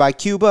fascinated by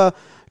Cuba,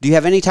 do you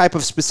have any type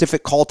of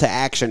specific call to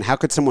action? How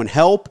could someone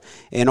help?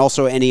 And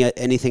also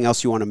anything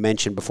else you want to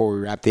mention before we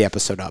wrap the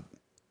episode up?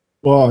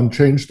 Well, on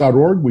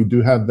change.org, we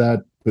do have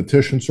that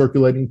petition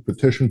circulating,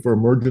 petition for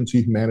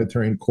emergency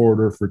humanitarian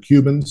corridor for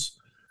Cubans.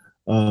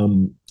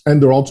 And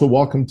they're also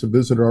welcome to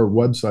visit our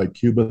website,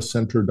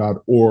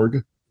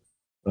 cubacenter.org.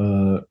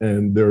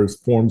 And there's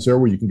forms there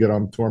where you can get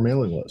onto our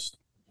mailing list.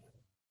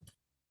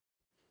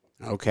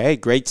 Okay,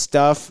 great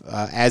stuff.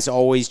 As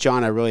always,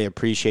 John, I really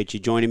appreciate you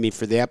joining me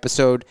for the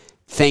episode.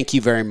 Thank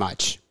you very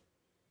much.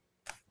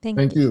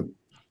 Thank you.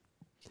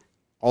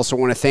 Also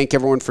want to thank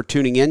everyone for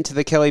tuning in to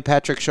the Kelly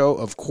Patrick Show.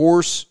 Of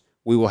course,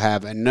 we will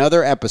have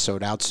another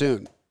episode out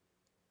soon.